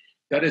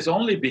 that is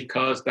only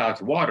because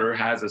that water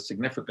has a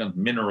significant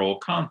mineral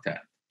content.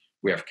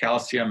 We have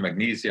calcium,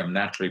 magnesium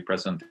naturally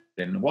present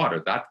in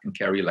water. That can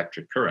carry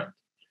electric current.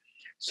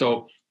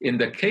 So in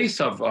the case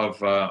of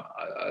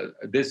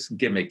this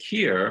gimmick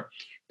here,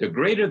 the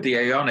greater the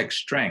ionic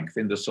strength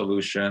in the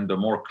solution, the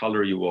more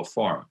color you will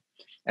form.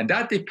 And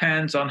that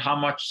depends on how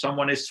much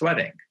someone is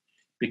sweating.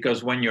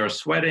 Because when you're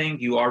sweating,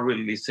 you are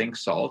releasing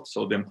salt,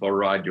 sodium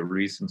chloride, you're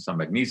releasing some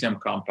magnesium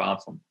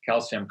compounds, some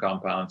calcium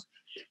compounds.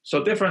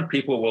 So different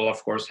people will,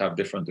 of course, have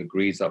different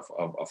degrees of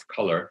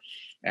color.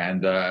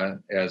 And it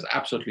has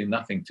absolutely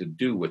nothing to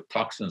do with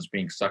toxins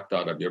being sucked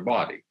out of your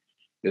body.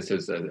 This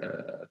is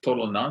a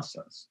total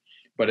nonsense.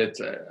 But it's,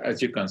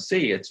 as you can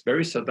see, it's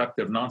very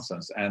seductive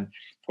nonsense. And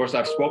of course,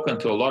 I've spoken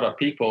to a lot of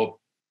people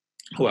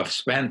who have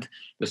spent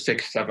the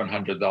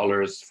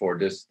 $600-700 for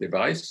this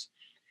device.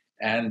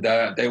 And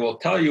they will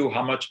tell you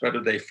how much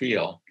better they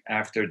feel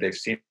after they've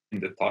seen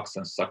the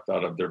toxins sucked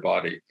out of their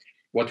body.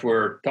 What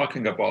we're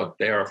talking about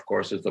there, of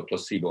course, is the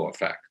placebo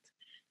effect.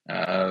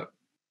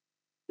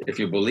 If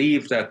you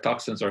believe that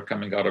toxins are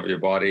coming out of your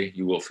body,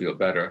 you will feel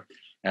better.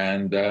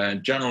 And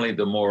generally,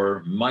 the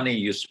more money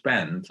you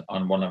spend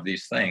on one of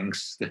these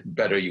things, the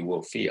better you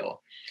will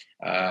feel,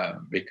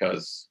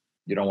 because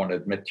you don't want to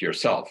admit to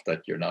yourself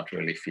that you're not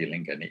really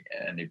feeling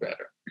any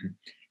better.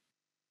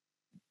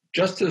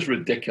 Just as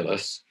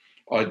ridiculous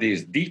are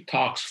these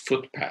detox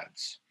foot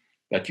pads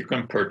that you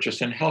can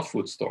purchase in health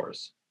food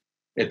stores.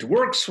 It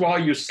works while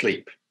you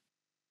sleep.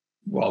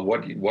 Well,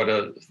 what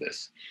is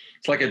this?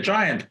 It's like a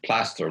giant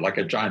plaster, like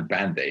a giant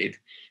Band-Aid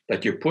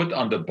that you put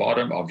on the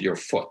bottom of your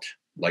foot,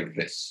 like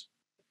this.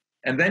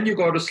 And then you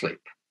go to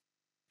sleep.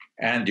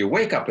 And you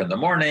wake up in the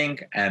morning,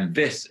 and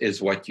this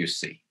is what you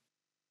see,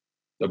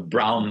 the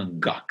brown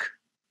guck.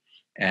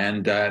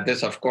 And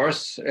this, of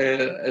course,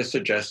 is a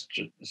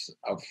suggestion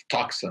of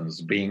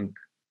toxins being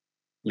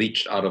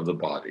leached out of the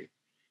body.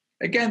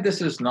 Again,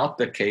 this is not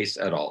the case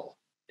at all.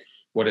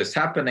 What is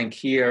happening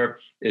here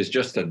is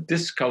just a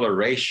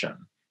discoloration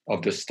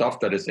of the stuff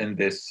that is in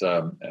this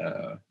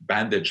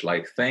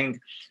bandage-like thing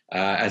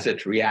as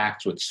it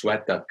reacts with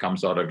sweat that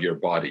comes out of your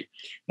body.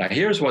 Now,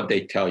 here's what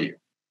they tell you.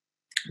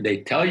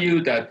 They tell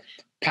you that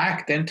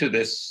packed into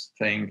this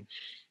thing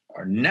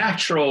are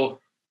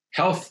natural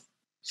health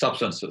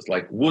substances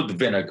like wood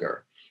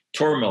vinegar,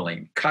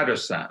 tourmaline,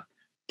 cote-saint-luc,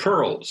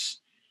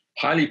 pearls,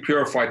 highly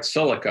purified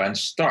silica, and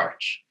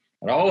starch.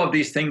 And all of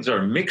these things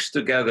are mixed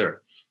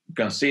together. You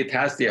can see it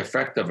has the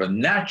effect of a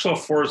natural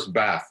forest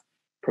bath,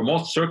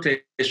 promotes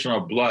circulation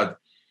of blood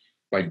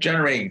by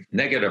generating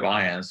negative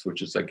ions,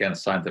 which is, again,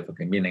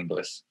 scientifically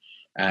meaningless.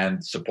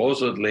 And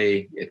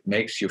supposedly, it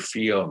makes you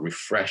feel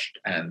refreshed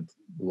and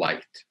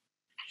light.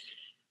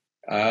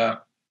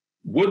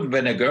 Wood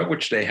vinegar,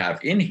 which they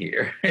have in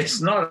here,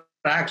 is not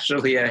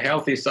actually a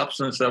healthy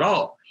substance at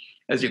all.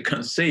 As you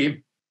can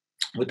see,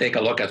 we take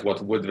a look at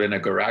what wood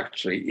vinegar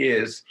actually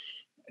is.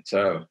 It's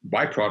a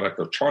byproduct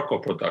of charcoal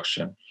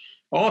production.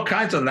 All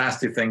kinds of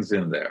nasty things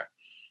in there.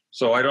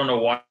 So I don't know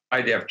why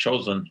they have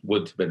chosen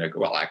wood vinegar.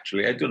 Well,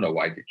 actually, I do know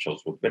why they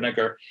chose wood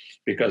vinegar,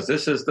 because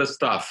this is the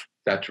stuff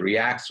that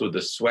reacts with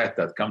the sweat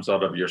that comes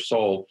out of your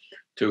soul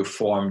to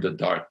form the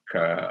dark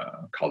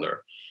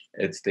color.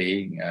 It's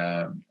the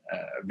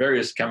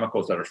various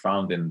chemicals that are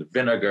found in the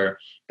vinegar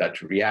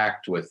that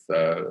react with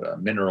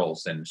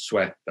minerals in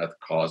sweat that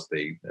cause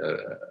the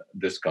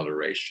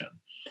discoloration.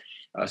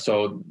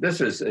 So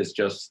this is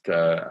just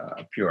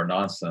pure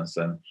nonsense.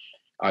 And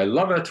I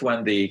love it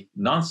when the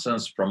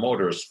nonsense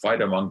promoters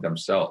fight among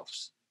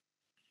themselves.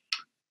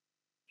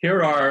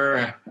 Here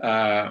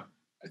are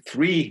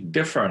 3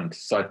 different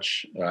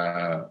such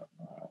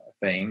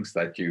things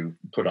that you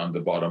put on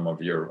the bottom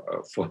of your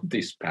foot,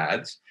 these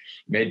pads,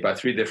 made by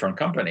 3 different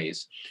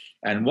companies.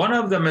 And one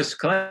of them is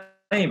claiming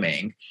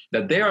claiming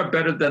that they are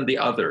better than the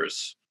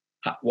others.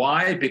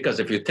 Why? Because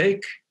if you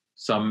take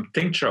some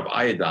tincture of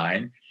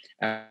iodine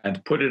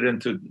and put it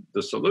into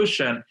the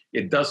solution,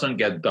 it doesn't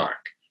get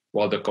dark,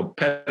 while the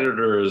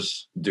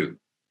competitors do.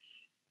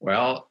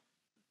 Well,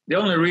 the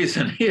only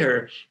reason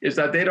here is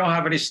that they don't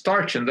have any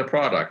starch in the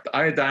product.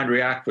 Iodine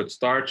reacts with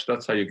starch.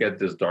 That's how you get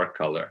this dark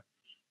color.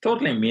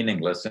 Totally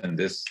meaningless in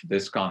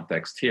this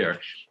context here,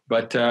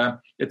 but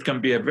it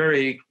can be a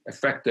very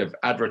effective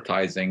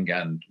advertising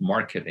and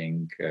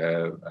marketing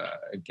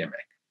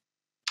gimmick.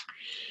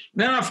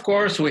 Then, of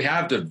course, we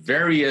have the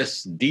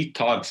various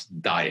detox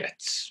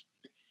diets.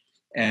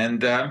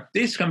 And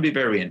these can be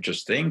very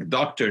interesting.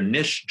 Dr.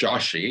 Nish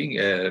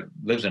Joshi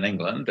lives in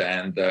England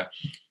and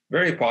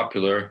very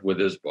popular with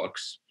his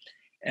books.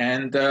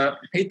 And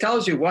he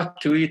tells you what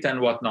to eat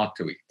and what not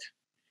to eat.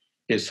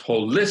 His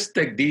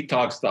holistic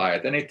detox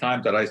diet.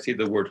 Anytime that I see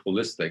the word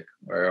holistic,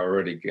 I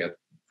already get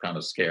kind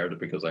of scared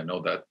because I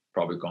know that's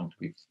probably going to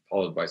be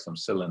followed by some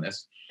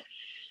silliness.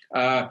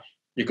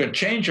 You can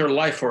change your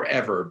life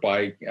forever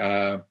by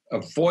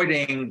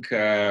avoiding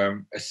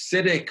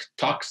acidic,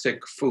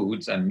 toxic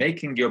foods and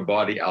making your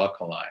body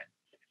alkaline.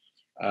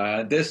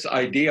 This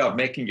idea of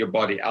making your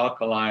body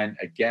alkaline,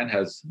 again,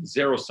 has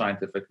zero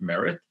scientific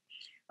merit.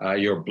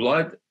 Your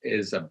blood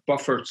is a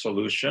buffered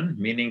solution,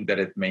 meaning that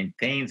it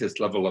maintains its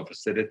level of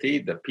acidity,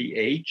 the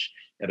pH,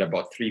 at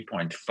about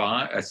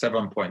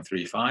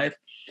 7.35.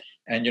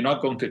 And you're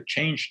not going to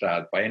change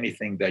that by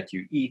anything that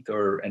you eat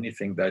or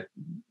anything that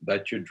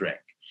you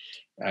drink.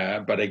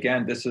 But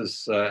again, this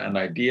is an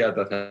idea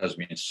that has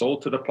been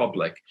sold to the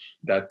public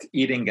that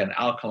eating an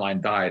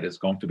alkaline diet is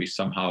going to be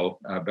somehow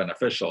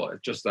beneficial.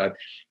 It's just that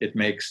it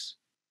makes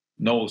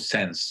no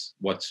sense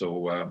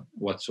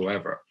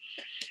whatsoever.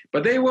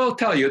 But they will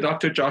tell you,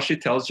 Dr. Joshi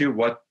tells you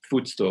what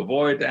foods to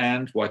avoid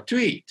and what to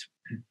eat.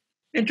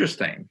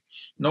 Interesting.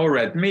 No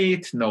red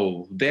meat,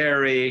 no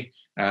dairy,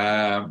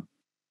 no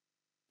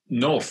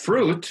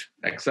fruit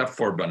except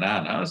for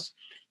bananas.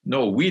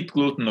 No wheat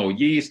gluten, no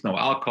yeast, no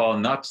alcohol,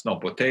 nuts, no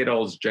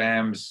potatoes,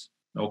 jams,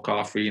 no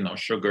coffee, no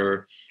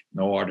sugar,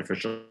 no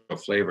artificial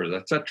flavors,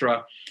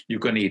 etc. You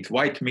can eat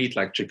white meat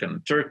like chicken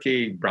and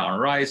turkey, brown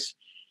rice,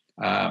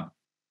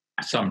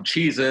 some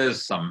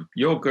cheeses, some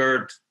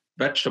yogurt,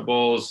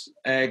 vegetables,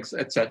 eggs,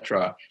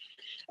 etc.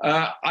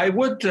 I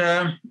would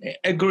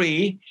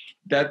agree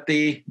that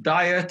the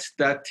diet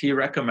that he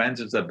recommends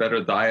is a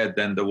better diet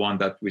than the one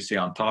that we see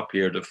on top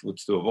here, the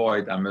foods to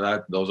avoid. I mean,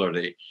 those are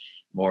the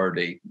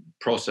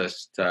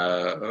processed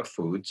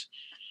foods.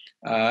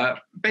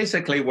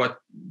 Basically, what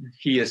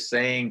he is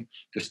saying,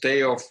 to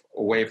stay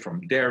away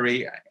from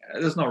dairy.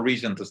 There's no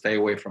reason to stay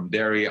away from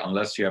dairy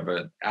unless you have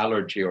an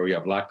allergy or you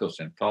have lactose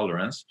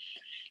intolerance.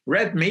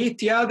 Red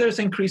meat, yeah, there's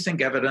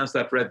increasing evidence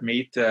that red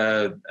meat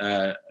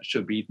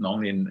should be eaten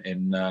only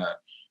in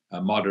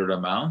moderate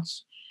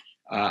amounts.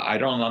 I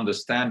don't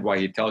understand why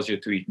he tells you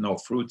to eat no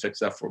fruits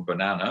except for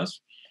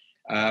bananas.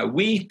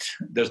 Wheat,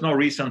 there's no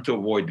reason to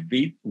avoid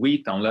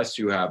wheat unless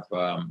you have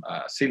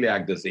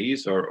celiac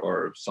disease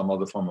or some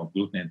other form of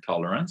gluten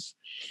intolerance.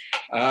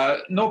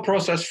 No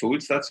processed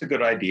foods, that's a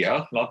good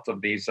idea. Lots of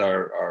these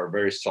are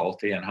very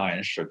salty and high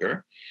in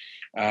sugar.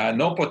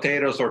 No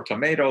potatoes or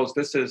tomatoes.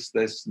 This is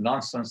this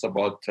nonsense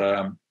about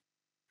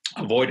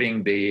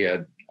avoiding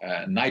the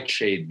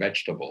nightshade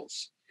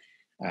vegetables.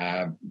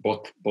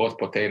 Both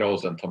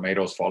potatoes and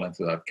tomatoes fall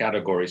into that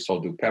category, so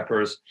do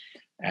peppers.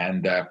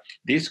 And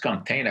these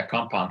contain a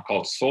compound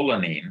called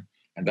solanine,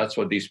 and that's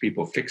what these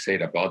people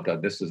fixate about,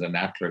 that this is a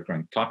naturally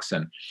occurring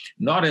toxin,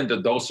 not in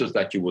the doses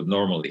that you would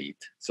normally eat.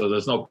 So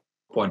there's no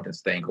point in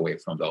staying away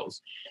from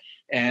those.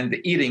 And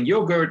eating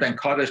yogurt and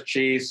cottage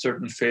cheese,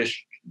 certain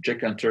fish,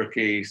 chicken,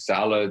 turkey,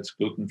 salads,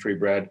 gluten-free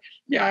bread,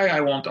 yeah,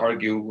 I won't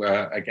argue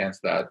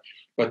against that.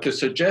 But to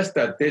suggest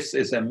that this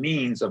is a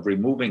means of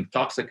removing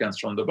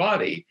toxicants from the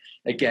body,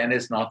 again,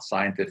 is not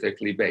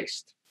scientifically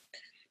based.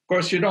 Of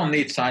course, you don't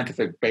need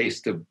scientific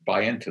base to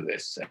buy into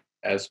this,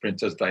 as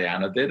Princess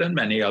Diana did, and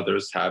many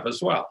others have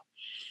as well.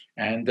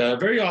 And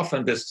very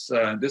often this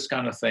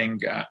kind of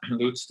thing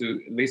leads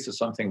to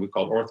something we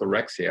call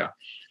orthorexia,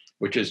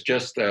 which is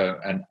just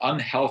an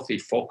unhealthy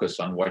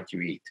focus on what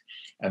you eat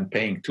and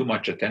paying too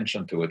much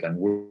attention to it and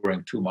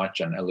worrying too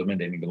much and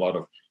eliminating a lot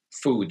of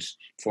foods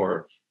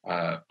for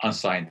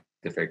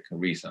unscientific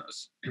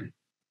reasons.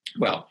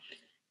 Well,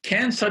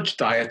 can such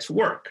diets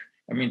work?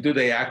 I mean, do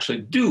they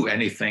actually do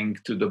anything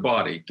to the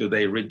body? Do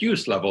they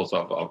reduce levels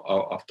of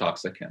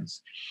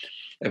toxicants?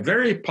 A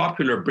very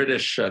popular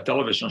British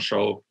television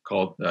show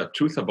called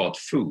Truth About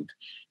Food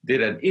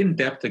did an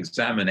in-depth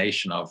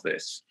examination of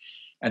this.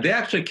 And they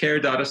actually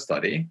carried out a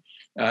study.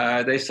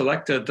 They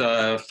selected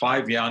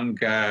 5 young,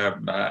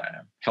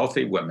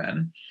 healthy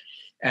women.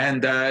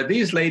 And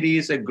these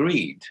ladies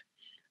agreed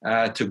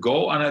to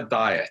go on a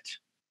diet.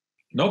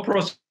 No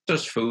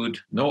processed food,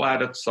 no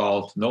added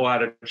salt, no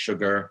added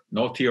sugar,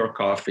 no tea or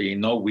coffee,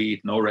 no wheat,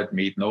 no red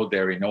meat, no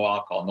dairy, no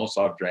alcohol, no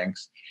soft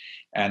drinks.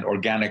 and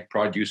organic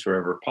produce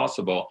wherever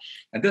possible.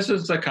 And this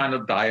is the kind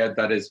of diet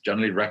that is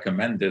generally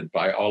recommended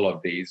by all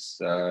of these,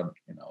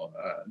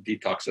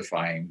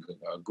 detoxifying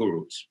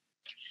gurus.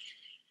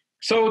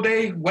 So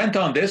they went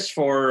on this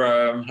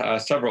for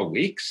several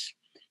weeks.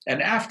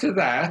 And after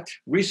that,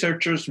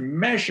 researchers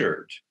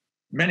measured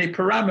many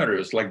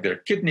parameters like their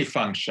kidney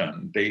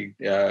function, the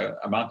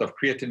amount of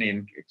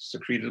creatinine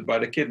secreted by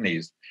the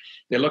kidneys.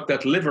 They looked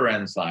at liver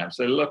enzymes.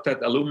 They looked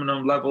at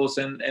aluminum levels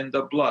in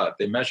the blood.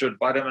 They measured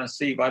vitamin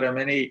C,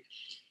 vitamin E.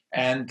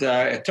 And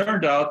it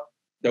turned out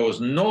there was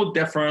no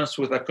difference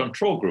with a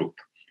control group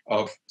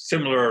of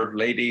similar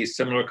ladies,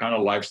 similar kind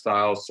of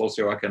lifestyle,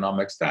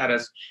 socioeconomic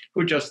status,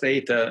 who just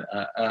ate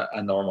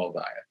a normal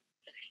diet.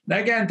 Now,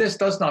 again, this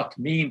does not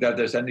mean that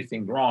there's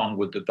anything wrong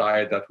with the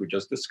diet that we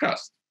just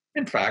discussed.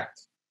 In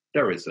fact,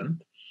 there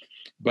isn't.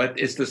 But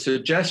it's the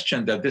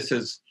suggestion that this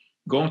is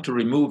going to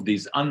remove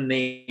these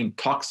unnamed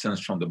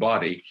toxins from the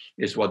body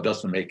is what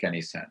doesn't make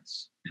any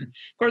sense. Of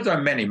course, there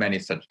are many, many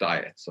such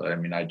diets. I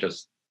mean, I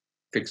just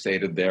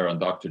fixated there on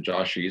Dr.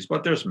 Joshi's,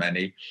 but there's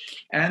many.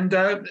 And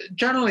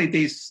generally,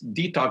 these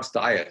detox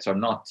diets are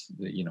not,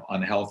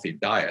 unhealthy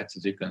diets.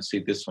 As you can see,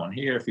 this one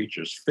here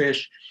features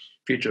fish,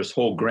 features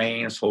whole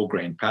grains, whole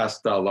grain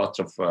pasta, lots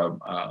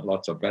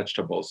of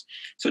vegetables.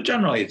 So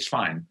generally, it's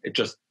fine. It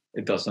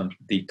doesn't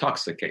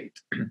detoxicate.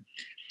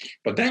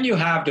 But then you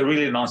have the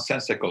really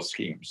nonsensical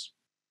schemes,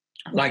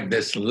 like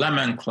this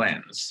lemon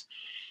cleanse,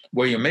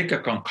 where you make a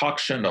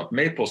concoction of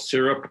maple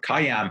syrup,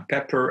 cayenne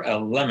pepper,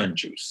 and lemon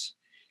juice,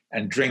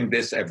 and drink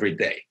this every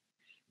day.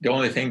 The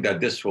only thing that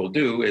this will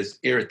do is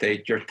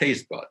irritate your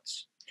taste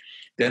buds.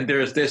 Then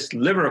there's this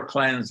liver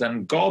cleanse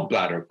and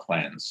gallbladder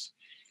cleanse,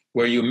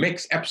 where you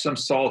mix Epsom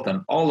salt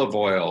and olive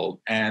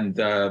oil and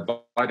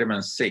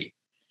vitamin C.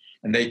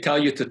 And they tell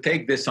you to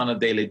take this on a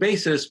daily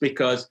basis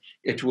because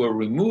it will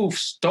remove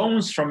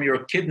stones from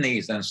your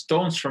kidneys and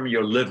stones from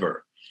your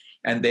liver.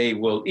 And they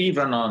will,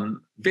 even on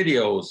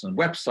videos and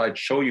websites,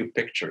 show you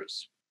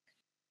pictures.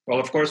 Well,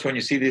 of course, when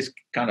you see these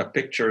kind of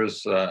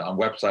pictures on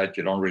websites,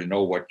 you don't really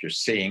know what you're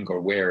seeing or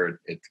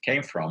where it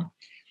came from.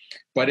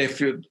 But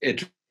if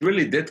it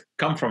really did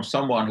come from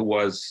someone who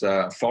was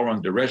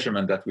following the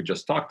regimen that we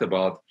just talked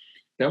about,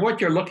 then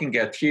what you're looking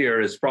at here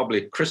is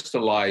probably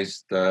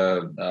crystallized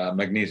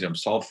magnesium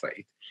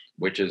sulfate,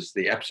 which is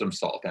the Epsom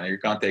salt. And you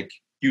can't take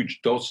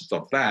huge doses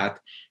of that.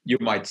 You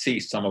might see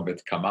some of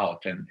it come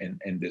out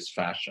in this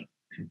fashion.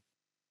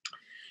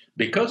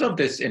 Because of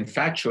this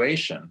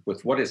infatuation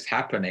with what is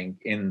happening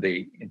in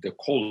the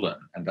colon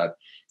and that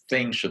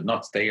things should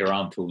not stay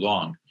around too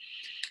long,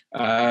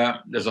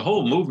 there's a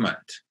whole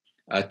movement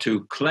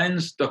to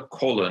cleanse the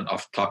colon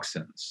of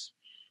toxins.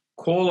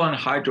 Colon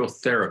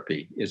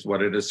hydrotherapy is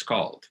what it is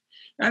called.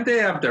 And they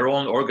have their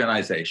own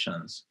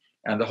organizations.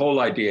 And the whole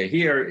idea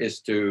here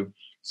is to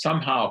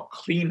somehow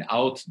clean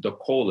out the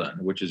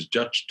colon, which is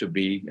judged to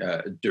be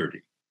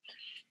dirty.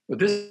 But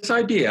this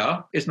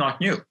idea is not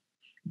new.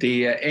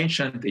 The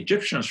ancient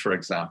Egyptians, for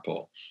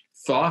example,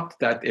 thought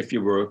that if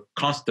you were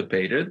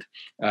constipated,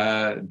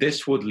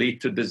 this would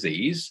lead to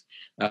disease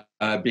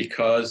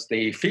because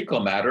the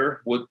fecal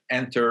matter would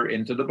enter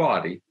into the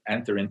body,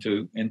 enter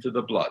into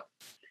the blood.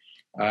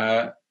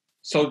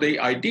 So the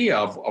idea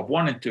of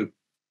wanting to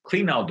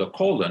clean out the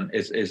colon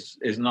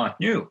is not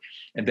new.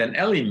 And then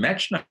Elie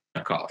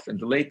Metchnikoff in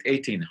the late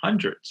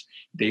 1800s,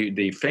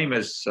 the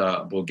famous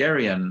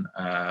Bulgarian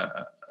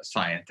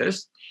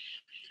scientist,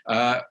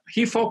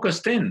 he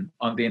focused in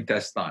on the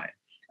intestine.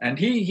 And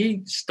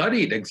he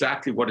studied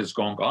exactly what is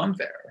going on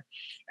there.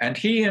 And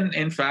he,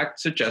 in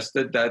fact,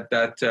 suggested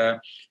that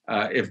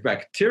if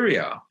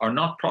bacteria are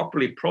not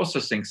properly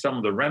processing some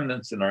of the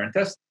remnants in our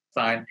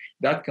intestine,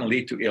 that can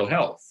lead to ill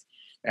health.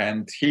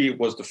 And he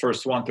was the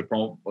first one to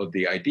promote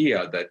the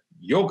idea that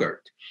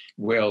yogurt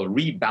will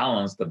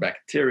rebalance the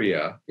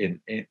bacteria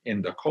in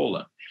the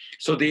colon.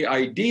 So the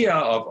idea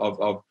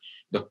of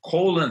the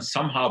colon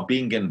somehow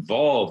being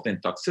involved in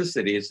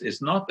toxicity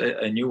is not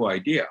a new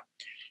idea.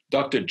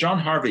 Dr. John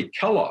Harvey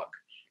Kellogg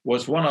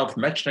was one of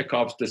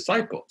Metchnikoff's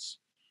disciples.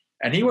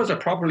 And he was a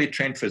properly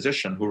trained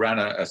physician who ran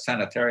a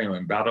sanitarium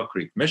in Battle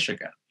Creek,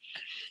 Michigan.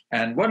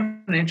 And what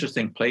an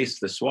interesting place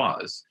this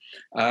was.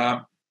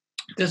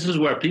 This is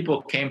where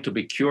people came to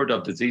be cured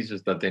of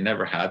diseases that they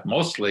never had,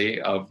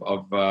 mostly of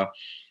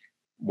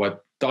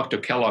what Dr.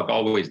 Kellogg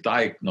always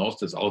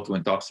diagnosed as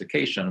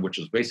autointoxication, which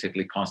is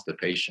basically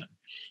constipation.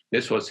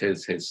 This was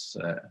his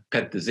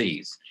pet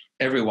disease.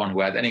 Everyone who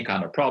had any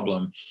kind of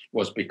problem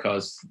was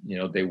because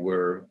they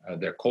were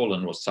their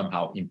colon was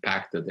somehow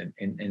impacted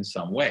in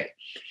some way.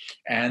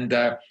 And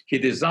he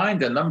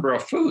designed a number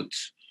of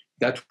foods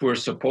that were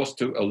supposed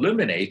to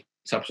eliminate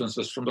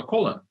substances from the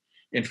colon.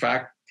 In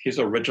fact, his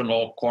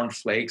original corn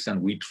flakes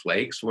and wheat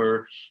flakes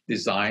were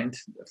designed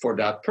for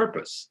that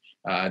purpose.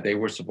 They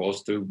were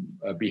supposed to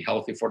be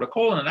healthy for the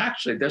colon. And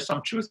actually, there's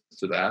some truth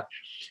to that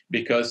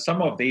because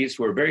some of these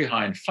were very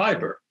high in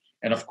fiber.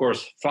 And of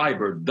course,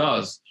 fiber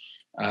does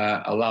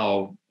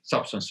allow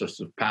substances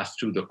to pass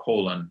through the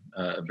colon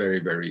very,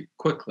 very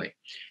quickly.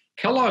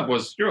 Kellogg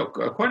was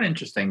quite an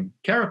interesting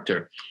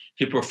character.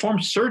 He performed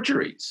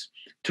surgeries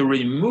to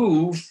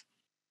remove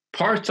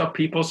parts of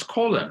people's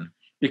colon,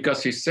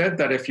 because he said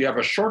that if you have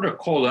a shorter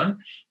colon,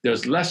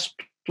 there's less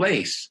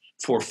place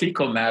for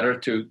fecal matter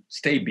to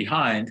stay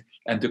behind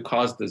and to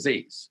cause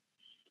disease.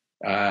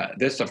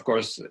 This, of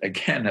course,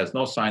 again, has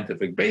no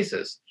scientific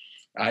basis.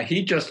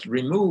 He just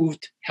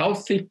removed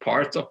healthy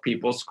parts of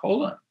people's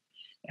colon.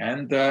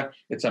 And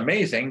it's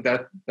amazing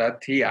that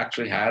he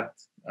actually had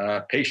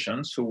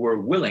patients who were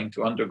willing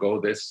to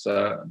undergo this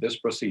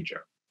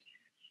procedure.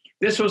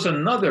 This was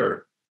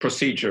another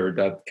procedure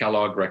that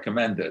Kellogg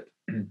recommended.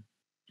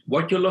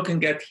 What you're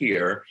looking at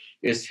here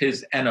is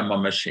his enema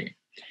machine,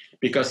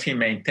 because he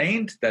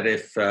maintained that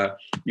if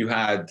you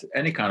had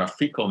any kind of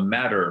fecal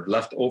matter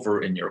left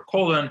over in your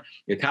colon,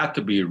 it had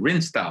to be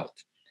rinsed out,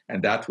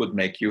 and that would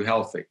make you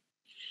healthy.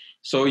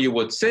 So you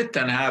would sit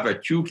and have a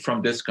tube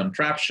from this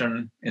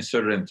contraption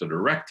inserted into the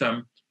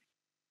rectum,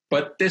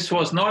 but this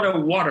was not a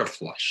water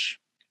flush.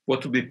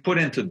 What would be put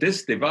into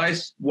this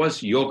device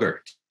was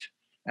yogurt,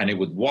 and it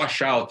would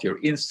wash out your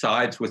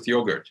insides with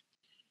yogurt.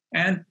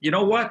 And you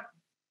know what?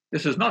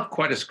 This is not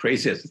quite as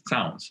crazy as it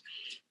sounds,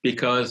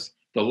 because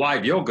the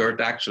live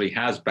yogurt actually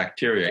has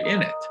bacteria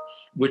in it,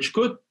 which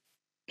could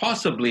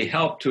possibly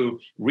help to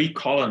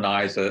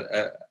recolonize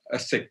a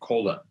sick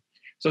colon.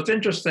 So it's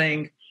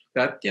interesting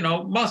that, you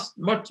know,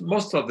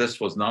 most of this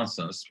was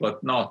nonsense,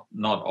 but not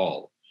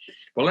all.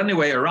 Well,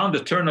 anyway, around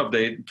the turn of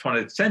the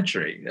 20th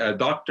century,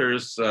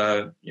 doctors,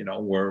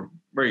 were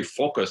very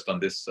focused on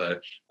this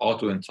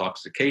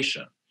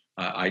auto-intoxication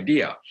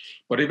idea.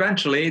 But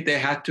eventually they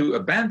had to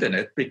abandon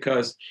it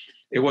because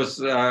it was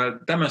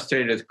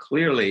demonstrated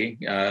clearly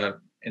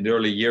in the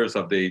early years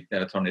of the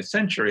 20th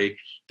century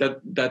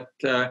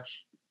that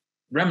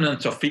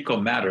remnants of fecal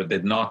matter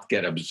did not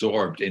get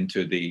absorbed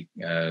into the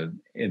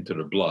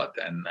blood,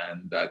 and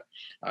that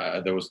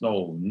there was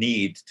no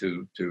need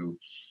to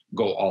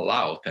go all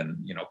out and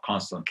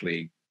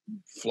constantly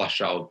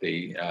flush out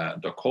the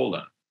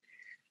colon.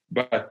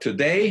 But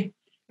today,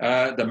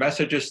 the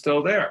message is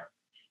still there,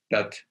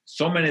 that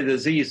so many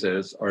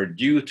diseases are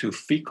due to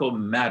fecal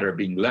matter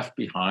being left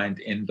behind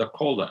in the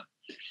colon.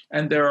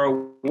 And there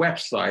are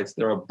websites,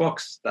 there are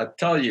books that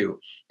tell you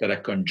that a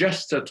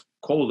congested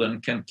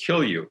colon can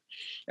kill you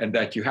and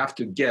that you have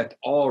to get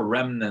all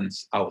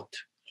remnants out.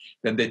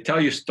 Then they tell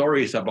you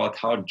stories about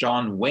how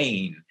John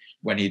Wayne,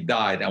 when he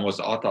died and was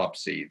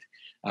autopsied,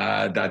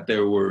 that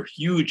there were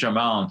huge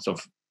amounts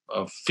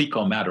of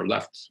fecal matter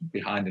left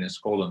behind in his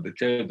colon. They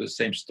tell you the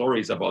same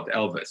stories about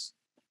Elvis.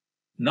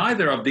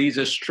 Neither of these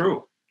is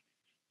true,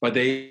 but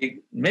they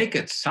make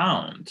it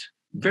sound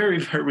very,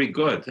 very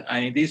good.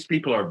 I mean, these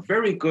people are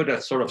very good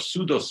at sort of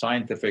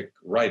pseudoscientific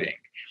writing.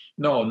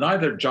 No,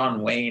 neither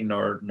John Wayne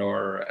nor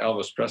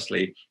Elvis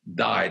Presley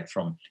died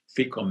from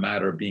fecal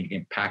matter being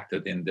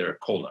impacted in their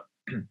colon.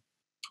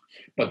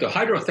 But the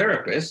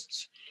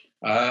hydrotherapists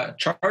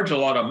charge a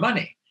lot of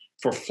money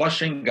for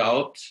flushing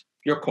out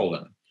your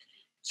colon.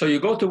 So you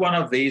go to one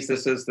of these,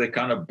 this is the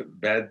kind of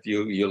bed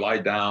you lie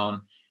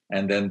down,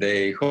 and then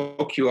they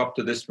hook you up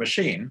to this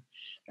machine.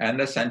 And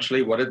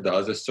essentially what it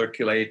does is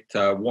circulate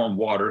warm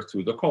water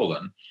through the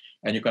colon,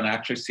 and you can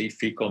actually see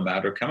fecal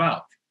matter come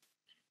out.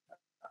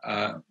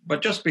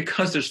 But just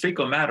because there's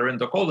fecal matter in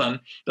the colon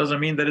doesn't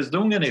mean that it's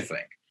doing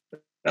anything.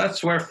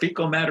 That's where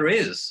fecal matter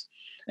is.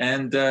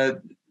 And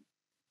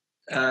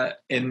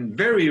in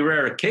very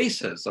rare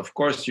cases, of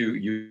course,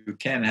 you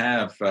can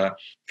have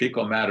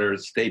fecal matter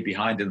stay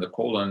behind in the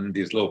colon,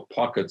 these little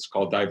pockets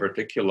called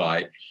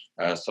diverticuli.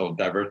 So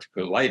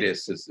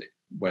diverticulitis is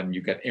when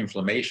you get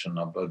inflammation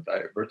of the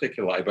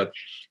diverticuli. But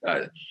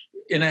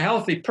in a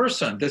healthy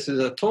person, this is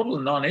a total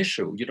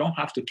non-issue. You don't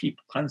have to keep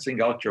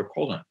cleansing out your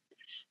colon.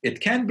 It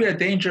can be a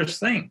dangerous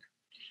thing.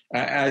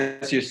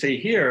 As you see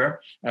here,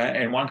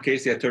 in one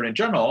case, the Attorney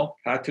General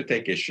had to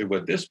take issue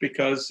with this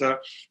because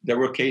there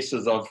were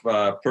cases of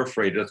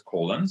perforated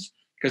colons,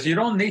 because you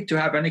don't need to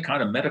have any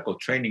kind of medical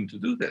training to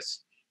do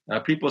this.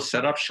 People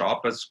set up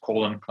shop as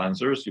colon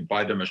cleansers. You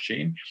buy the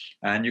machine,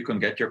 and you can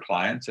get your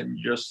clients and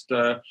just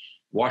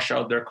wash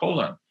out their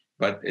colon,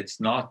 but it's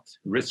not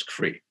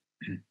risk-free.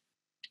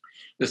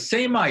 The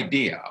same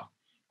idea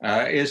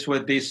is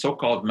with these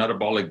so-called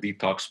metabolic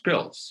detox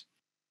pills.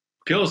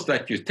 Pills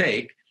that you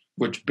take,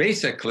 which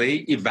basically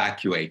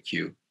evacuate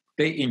you.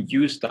 They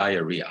induce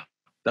diarrhea.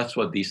 That's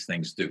what these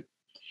things do.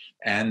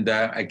 And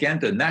again,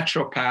 the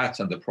naturopaths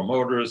and the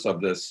promoters of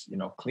this,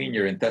 clean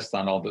your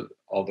intestine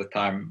all the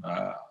time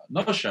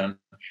notion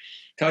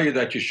tell you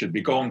that you should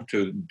be going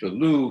to the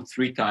loo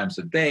 3 times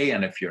a day.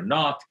 And if you're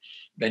not,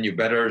 then you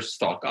better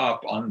stock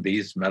up on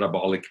these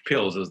metabolic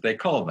pills, as they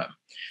call them.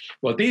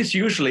 Well, these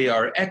usually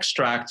are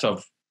extracts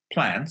of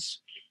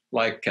plants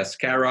like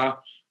cascara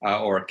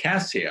or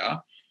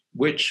cassia,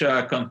 which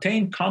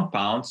contain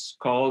compounds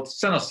called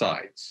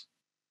senosides.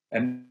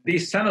 And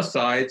these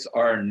senosides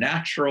are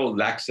natural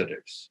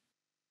laxatives.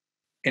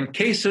 In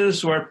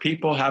cases where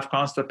people have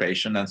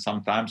constipation, and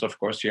sometimes, of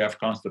course, you have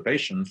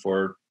constipation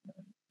for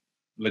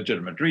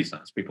legitimate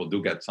reasons. People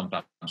do get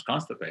sometimes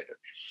constipated.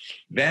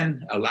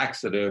 Then a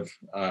laxative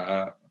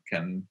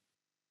can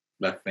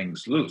let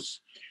things loose.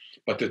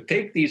 But to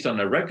take these on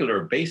a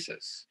regular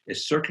basis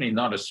is certainly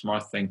not a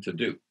smart thing to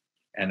do.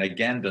 And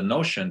again, the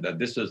notion that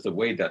this is the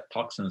way that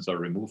toxins are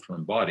removed from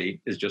the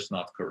body is just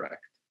not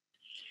correct.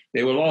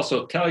 They will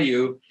also tell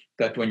you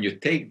that when you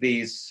take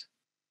these,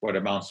 what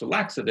amounts to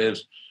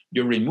laxatives,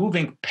 you're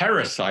removing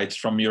parasites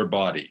from your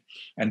body.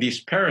 And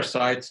these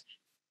parasites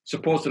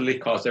supposedly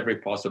cause every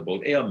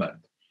possible ailment.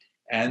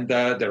 And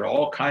there are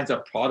all kinds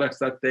of products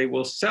that they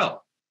will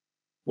sell.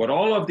 What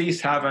all of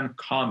these have in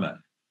common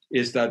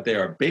is that they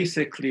are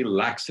basically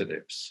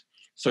laxatives.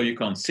 So you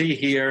can see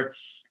here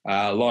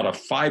a lot of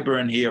fiber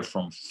in here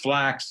from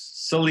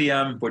flax,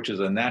 psyllium, which is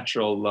a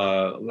natural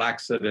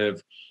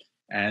laxative,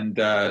 and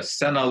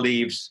senna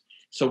leaves.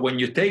 So when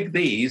you take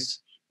these,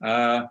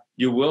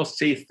 you will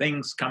see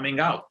things coming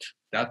out,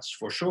 that's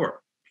for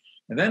sure.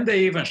 And then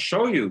they even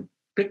show you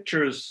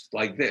pictures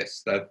like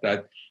this,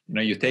 that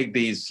you take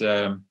these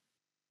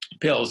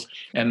pills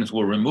and it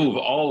will remove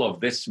all of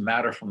this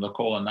matter from the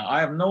colon. Now, I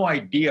have no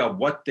idea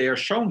what they're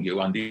showing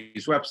you on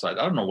these websites.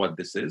 I don't know what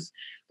this is.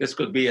 This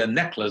could be a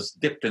necklace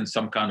dipped in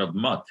some kind of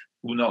mud.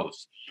 Who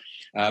knows?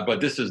 But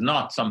this is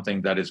not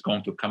something that is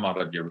going to come out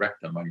of your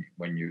rectum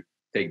when you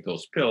take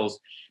those pills,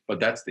 but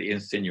that's the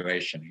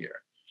insinuation here.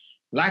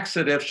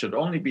 Laxatives should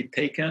only be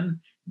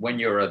taken when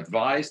you're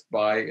advised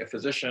by a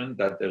physician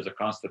that there's a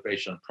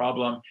constipation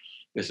problem.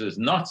 This is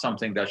not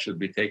something that should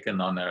be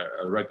taken on a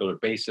regular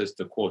basis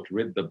to, quote,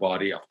 rid the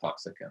body of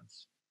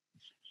toxicants.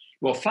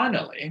 Well,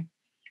 finally,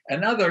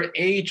 another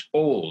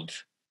age-old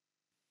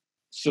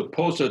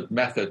supposed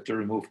method to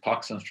remove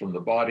toxins from the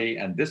body,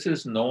 and this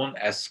is known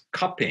as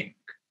cupping.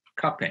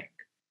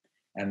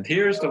 And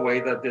here's the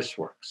way that this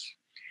works.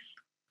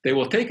 They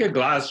will take a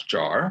glass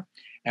jar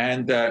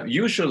and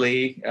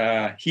usually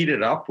heat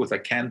it up with a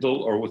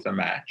candle or with a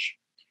match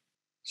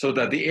so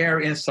that the air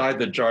inside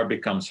the jar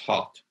becomes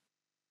hot.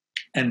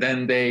 And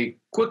then they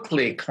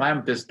quickly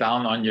clamp this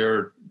down on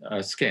your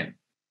skin.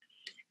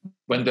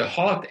 When the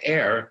hot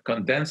air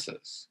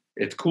condenses,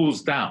 it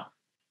cools down.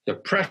 The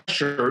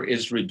pressure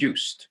is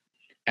reduced,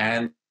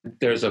 and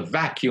there's a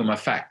vacuum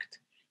effect,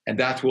 and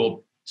that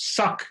will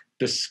suck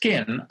the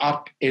skin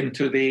up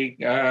into the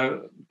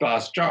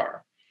glass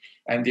jar.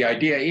 And the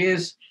idea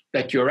is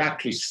that you're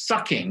actually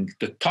sucking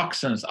the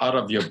toxins out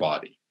of your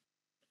body.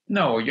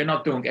 No, you're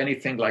not doing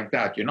anything like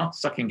that. You're not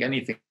sucking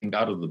anything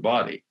out of the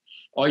body.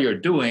 All you're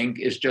doing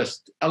is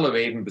just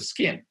elevating the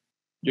skin.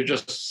 You're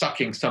just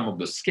sucking some of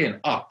the skin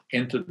up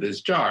into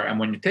this jar. And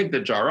when you take the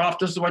jar off,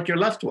 this is what you're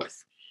left with.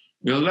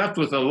 You're left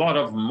with a lot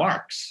of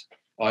marks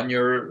on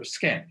your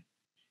skin.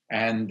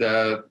 And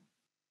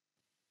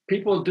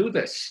people do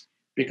this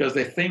because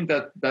they think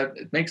that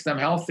it makes them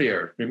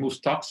healthier, removes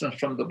toxins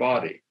from the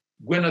body.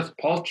 Gwyneth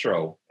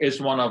Paltrow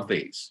is one of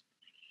these.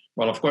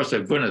 Well, of course,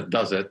 if Gwyneth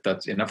does it,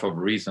 that's enough of a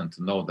reason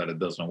to know that it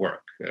doesn't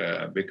work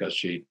because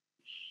she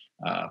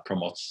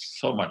promotes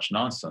so much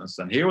nonsense.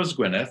 And here was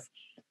Gwyneth.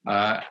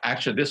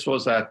 Actually, this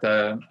was at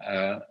the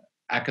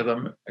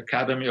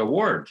Academy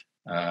Award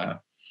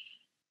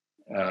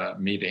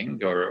meeting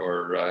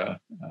or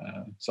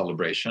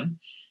celebration.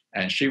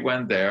 And she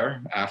went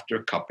there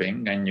after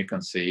cupping, and you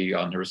can see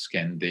on her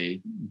skin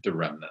the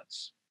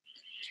remnants.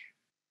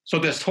 So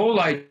this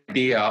whole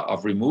idea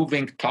of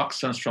removing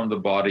toxins from the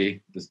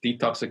body, this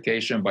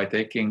detoxification by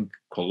taking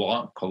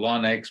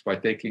colonics, by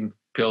taking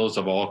pills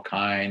of all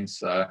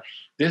kinds,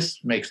 this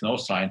makes no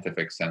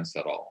scientific sense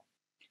at all.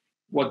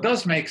 What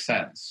does make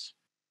sense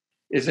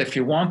is if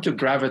you want to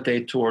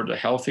gravitate toward a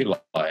healthy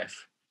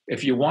life,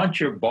 if you want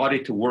your body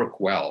to work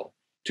well,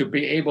 to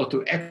be able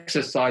to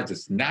exercise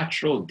its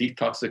natural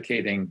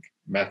detoxicating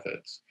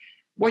methods,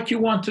 what you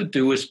want to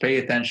do is pay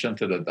attention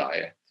to the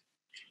diet.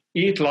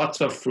 Eat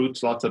lots of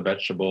fruits, lots of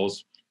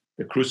vegetables.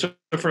 The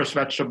cruciferous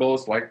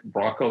vegetables like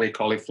broccoli,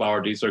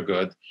 cauliflower, these are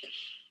good.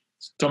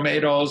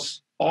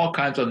 Tomatoes, all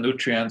kinds of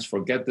nutrients.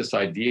 Forget this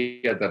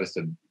idea that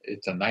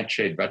it's a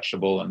nightshade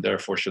vegetable and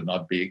therefore should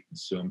not be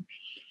consumed.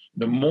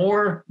 The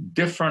more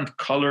different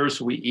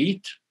colors we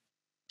eat,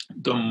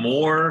 the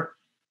more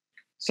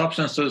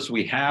substances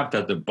we have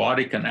that the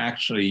body can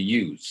actually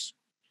use.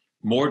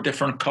 More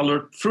different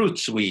colored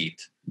fruits we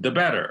eat, the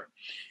better.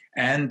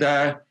 And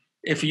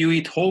if you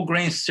eat whole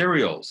grain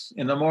cereals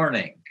in the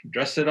morning,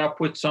 dress it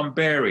up with some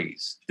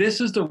berries. This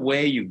is the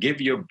way you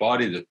give your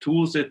body the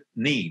tools it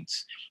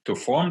needs to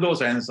form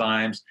those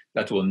enzymes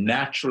that will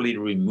naturally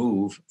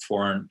remove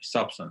foreign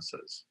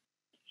substances.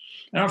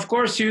 And of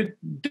course, you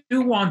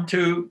do want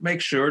to make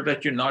sure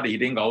that you're not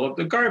eating all of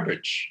the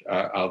garbage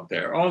out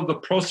there, all of the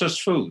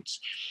processed foods,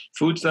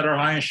 foods that are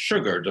high in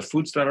sugar, the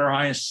foods that are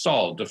high in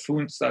salt, the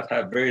foods that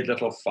have very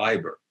little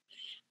fiber.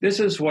 This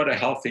is what a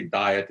healthy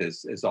diet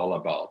is all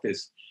about,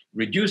 is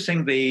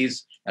reducing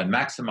these and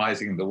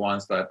maximizing the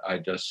ones that I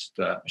just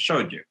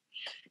showed you.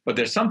 But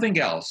there's something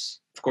else,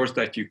 of course,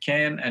 that you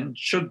can and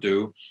should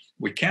do.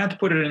 We can't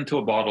put it into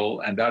a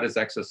bottle, and that is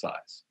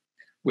exercise.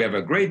 We have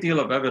a great deal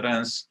of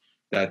evidence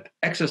that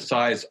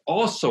exercise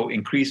also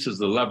increases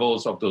the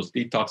levels of those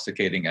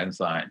detoxicating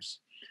enzymes.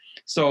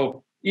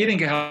 So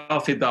eating a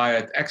healthy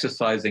diet,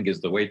 exercising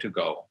is the way to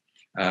go.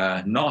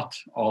 not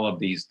all of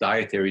these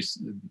dietary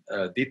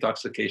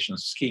detoxification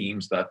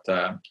schemes that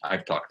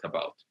I've talked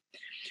about.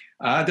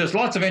 There's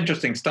lots of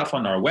interesting stuff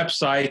on our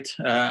website,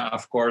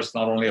 of course,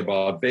 not only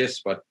about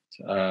this, but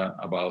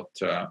about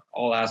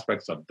all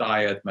aspects of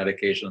diet,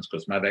 medications,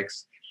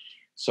 cosmetics.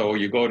 So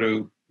you go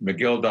to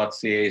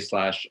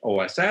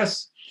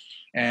mcgill.ca/OSS,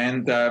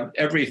 and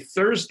every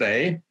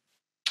Thursday,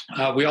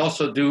 we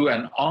also do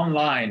an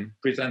online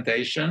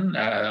presentation,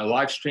 a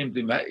live streamed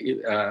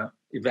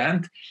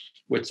event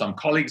with some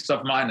colleagues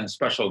of mine and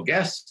special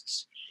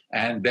guests.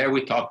 And there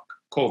we talk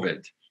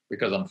COVID,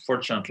 because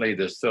unfortunately,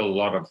 there's still a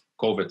lot of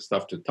COVID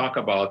stuff to talk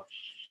about.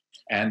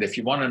 And if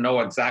you want to know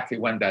exactly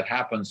when that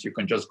happens, you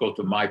can just go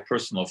to my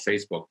personal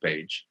Facebook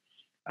page.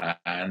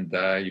 And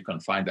you can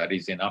find that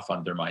easy enough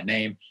under my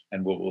name,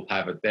 and we'll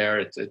have it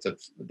there.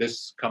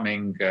 This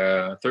coming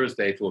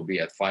Thursday, it will be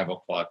at 5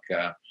 o'clock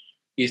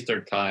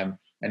Eastern time.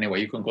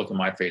 Anyway, you can go to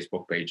my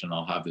Facebook page and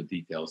I'll have the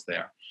details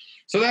there.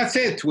 So that's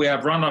it. We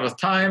have run out of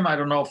time. I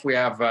don't know if we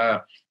have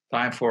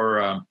time for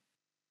a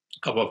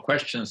couple of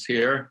questions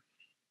here.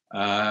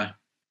 I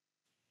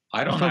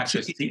don't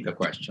actually see the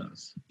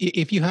questions.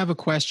 If you have a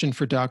question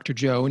for Dr.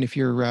 Joe, and if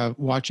you're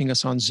watching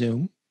us on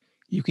Zoom,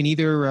 you can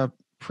either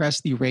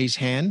press the raise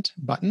hand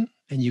button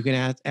and you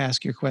can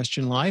ask your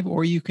question live,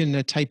 or you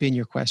can type in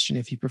your question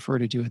if you prefer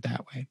to do it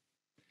that way.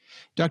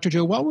 Dr.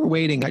 Joe, while we're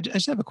waiting, I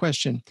just have a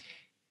question.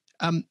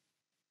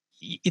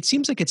 It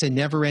seems like it's a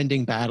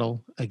never-ending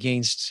battle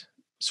against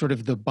sort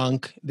of the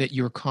bunk that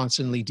you're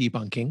constantly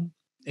debunking.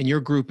 And your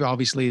group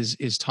obviously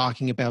is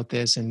talking about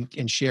this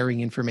and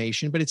sharing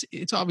information, but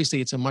it's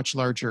obviously a much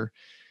larger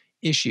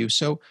issue.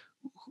 So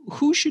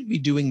who should be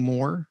doing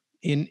more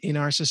in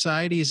our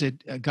society? Is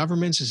it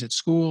governments? Is it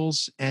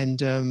schools?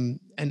 And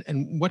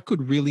what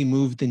could really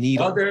move the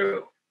needle?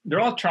 Well, they're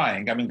all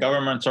trying. I mean,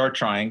 governments are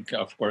trying,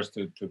 of course,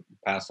 to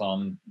pass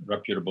on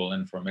reputable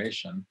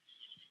information.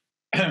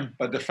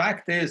 But the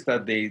fact is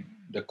that the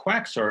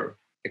quacks are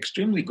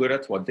extremely good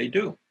at what they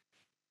do.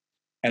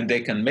 And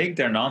they can make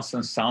their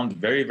nonsense sound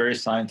very, very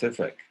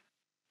scientific,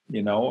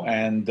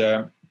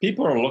 and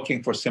people are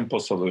looking for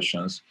simple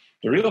solutions.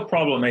 The real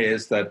problem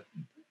is that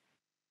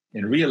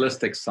in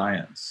realistic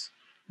science,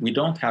 we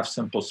don't have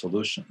simple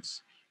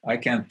solutions. I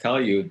can't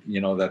tell you,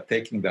 that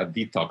taking that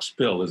detox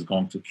pill is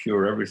going to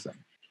cure everything.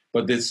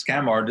 But the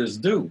scam artists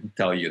do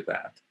tell you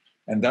that.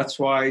 And that's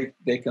why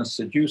they can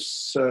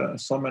seduce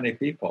so many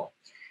people.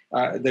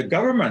 The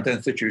government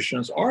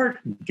institutions are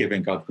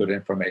giving out good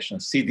information.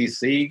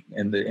 CDC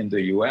in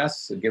the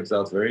US gives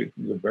out very,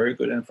 very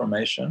good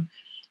information.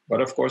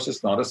 But of course,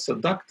 it's not as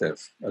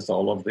seductive as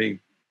all of the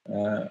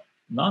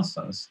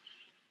nonsense.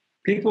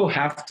 People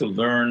have to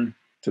learn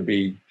to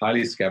be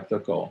highly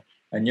skeptical.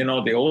 And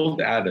the old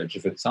adage,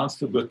 if it sounds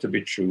too good to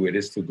be true, it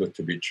is too good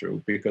to be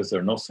true, because there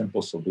are no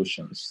simple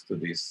solutions to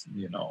these,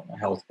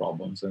 health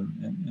problems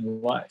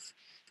in life.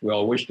 We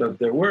all wish that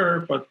there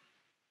were, but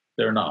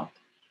they're not.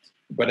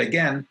 But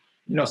again,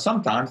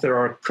 sometimes there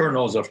are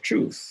kernels of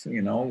truth,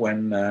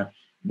 when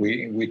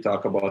we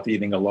talk about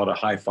eating a lot of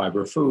high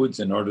fiber foods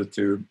in order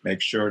to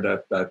make sure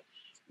that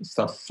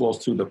stuff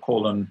flows through the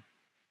colon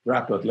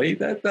rapidly.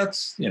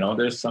 That's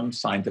there's some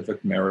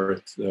scientific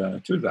merit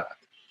to that.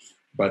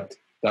 But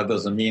that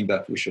doesn't mean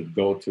that we should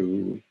go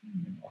to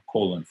a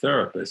colon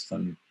therapist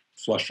and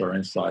flush our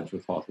insides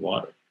with hot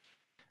water.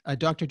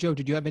 Dr. Joe,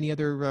 did you have any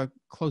other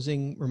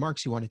closing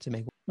remarks you wanted to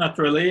make? Not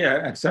really,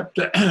 except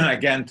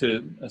again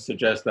to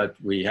suggest that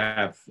we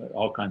have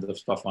all kinds of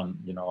stuff on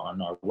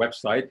our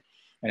website,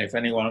 and if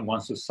anyone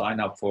wants to sign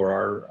up for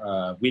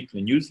our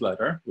weekly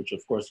newsletter, which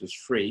of course is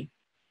free,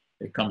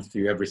 it comes to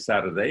you every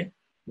Saturday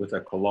with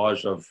a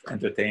collage of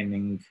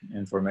entertaining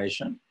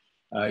information.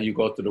 You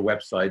go to the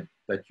website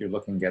that you're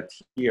looking at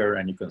here,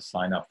 and you can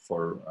sign up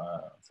for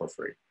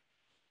free.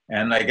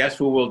 And I guess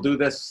we will do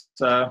this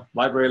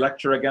library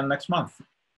lecture again next month.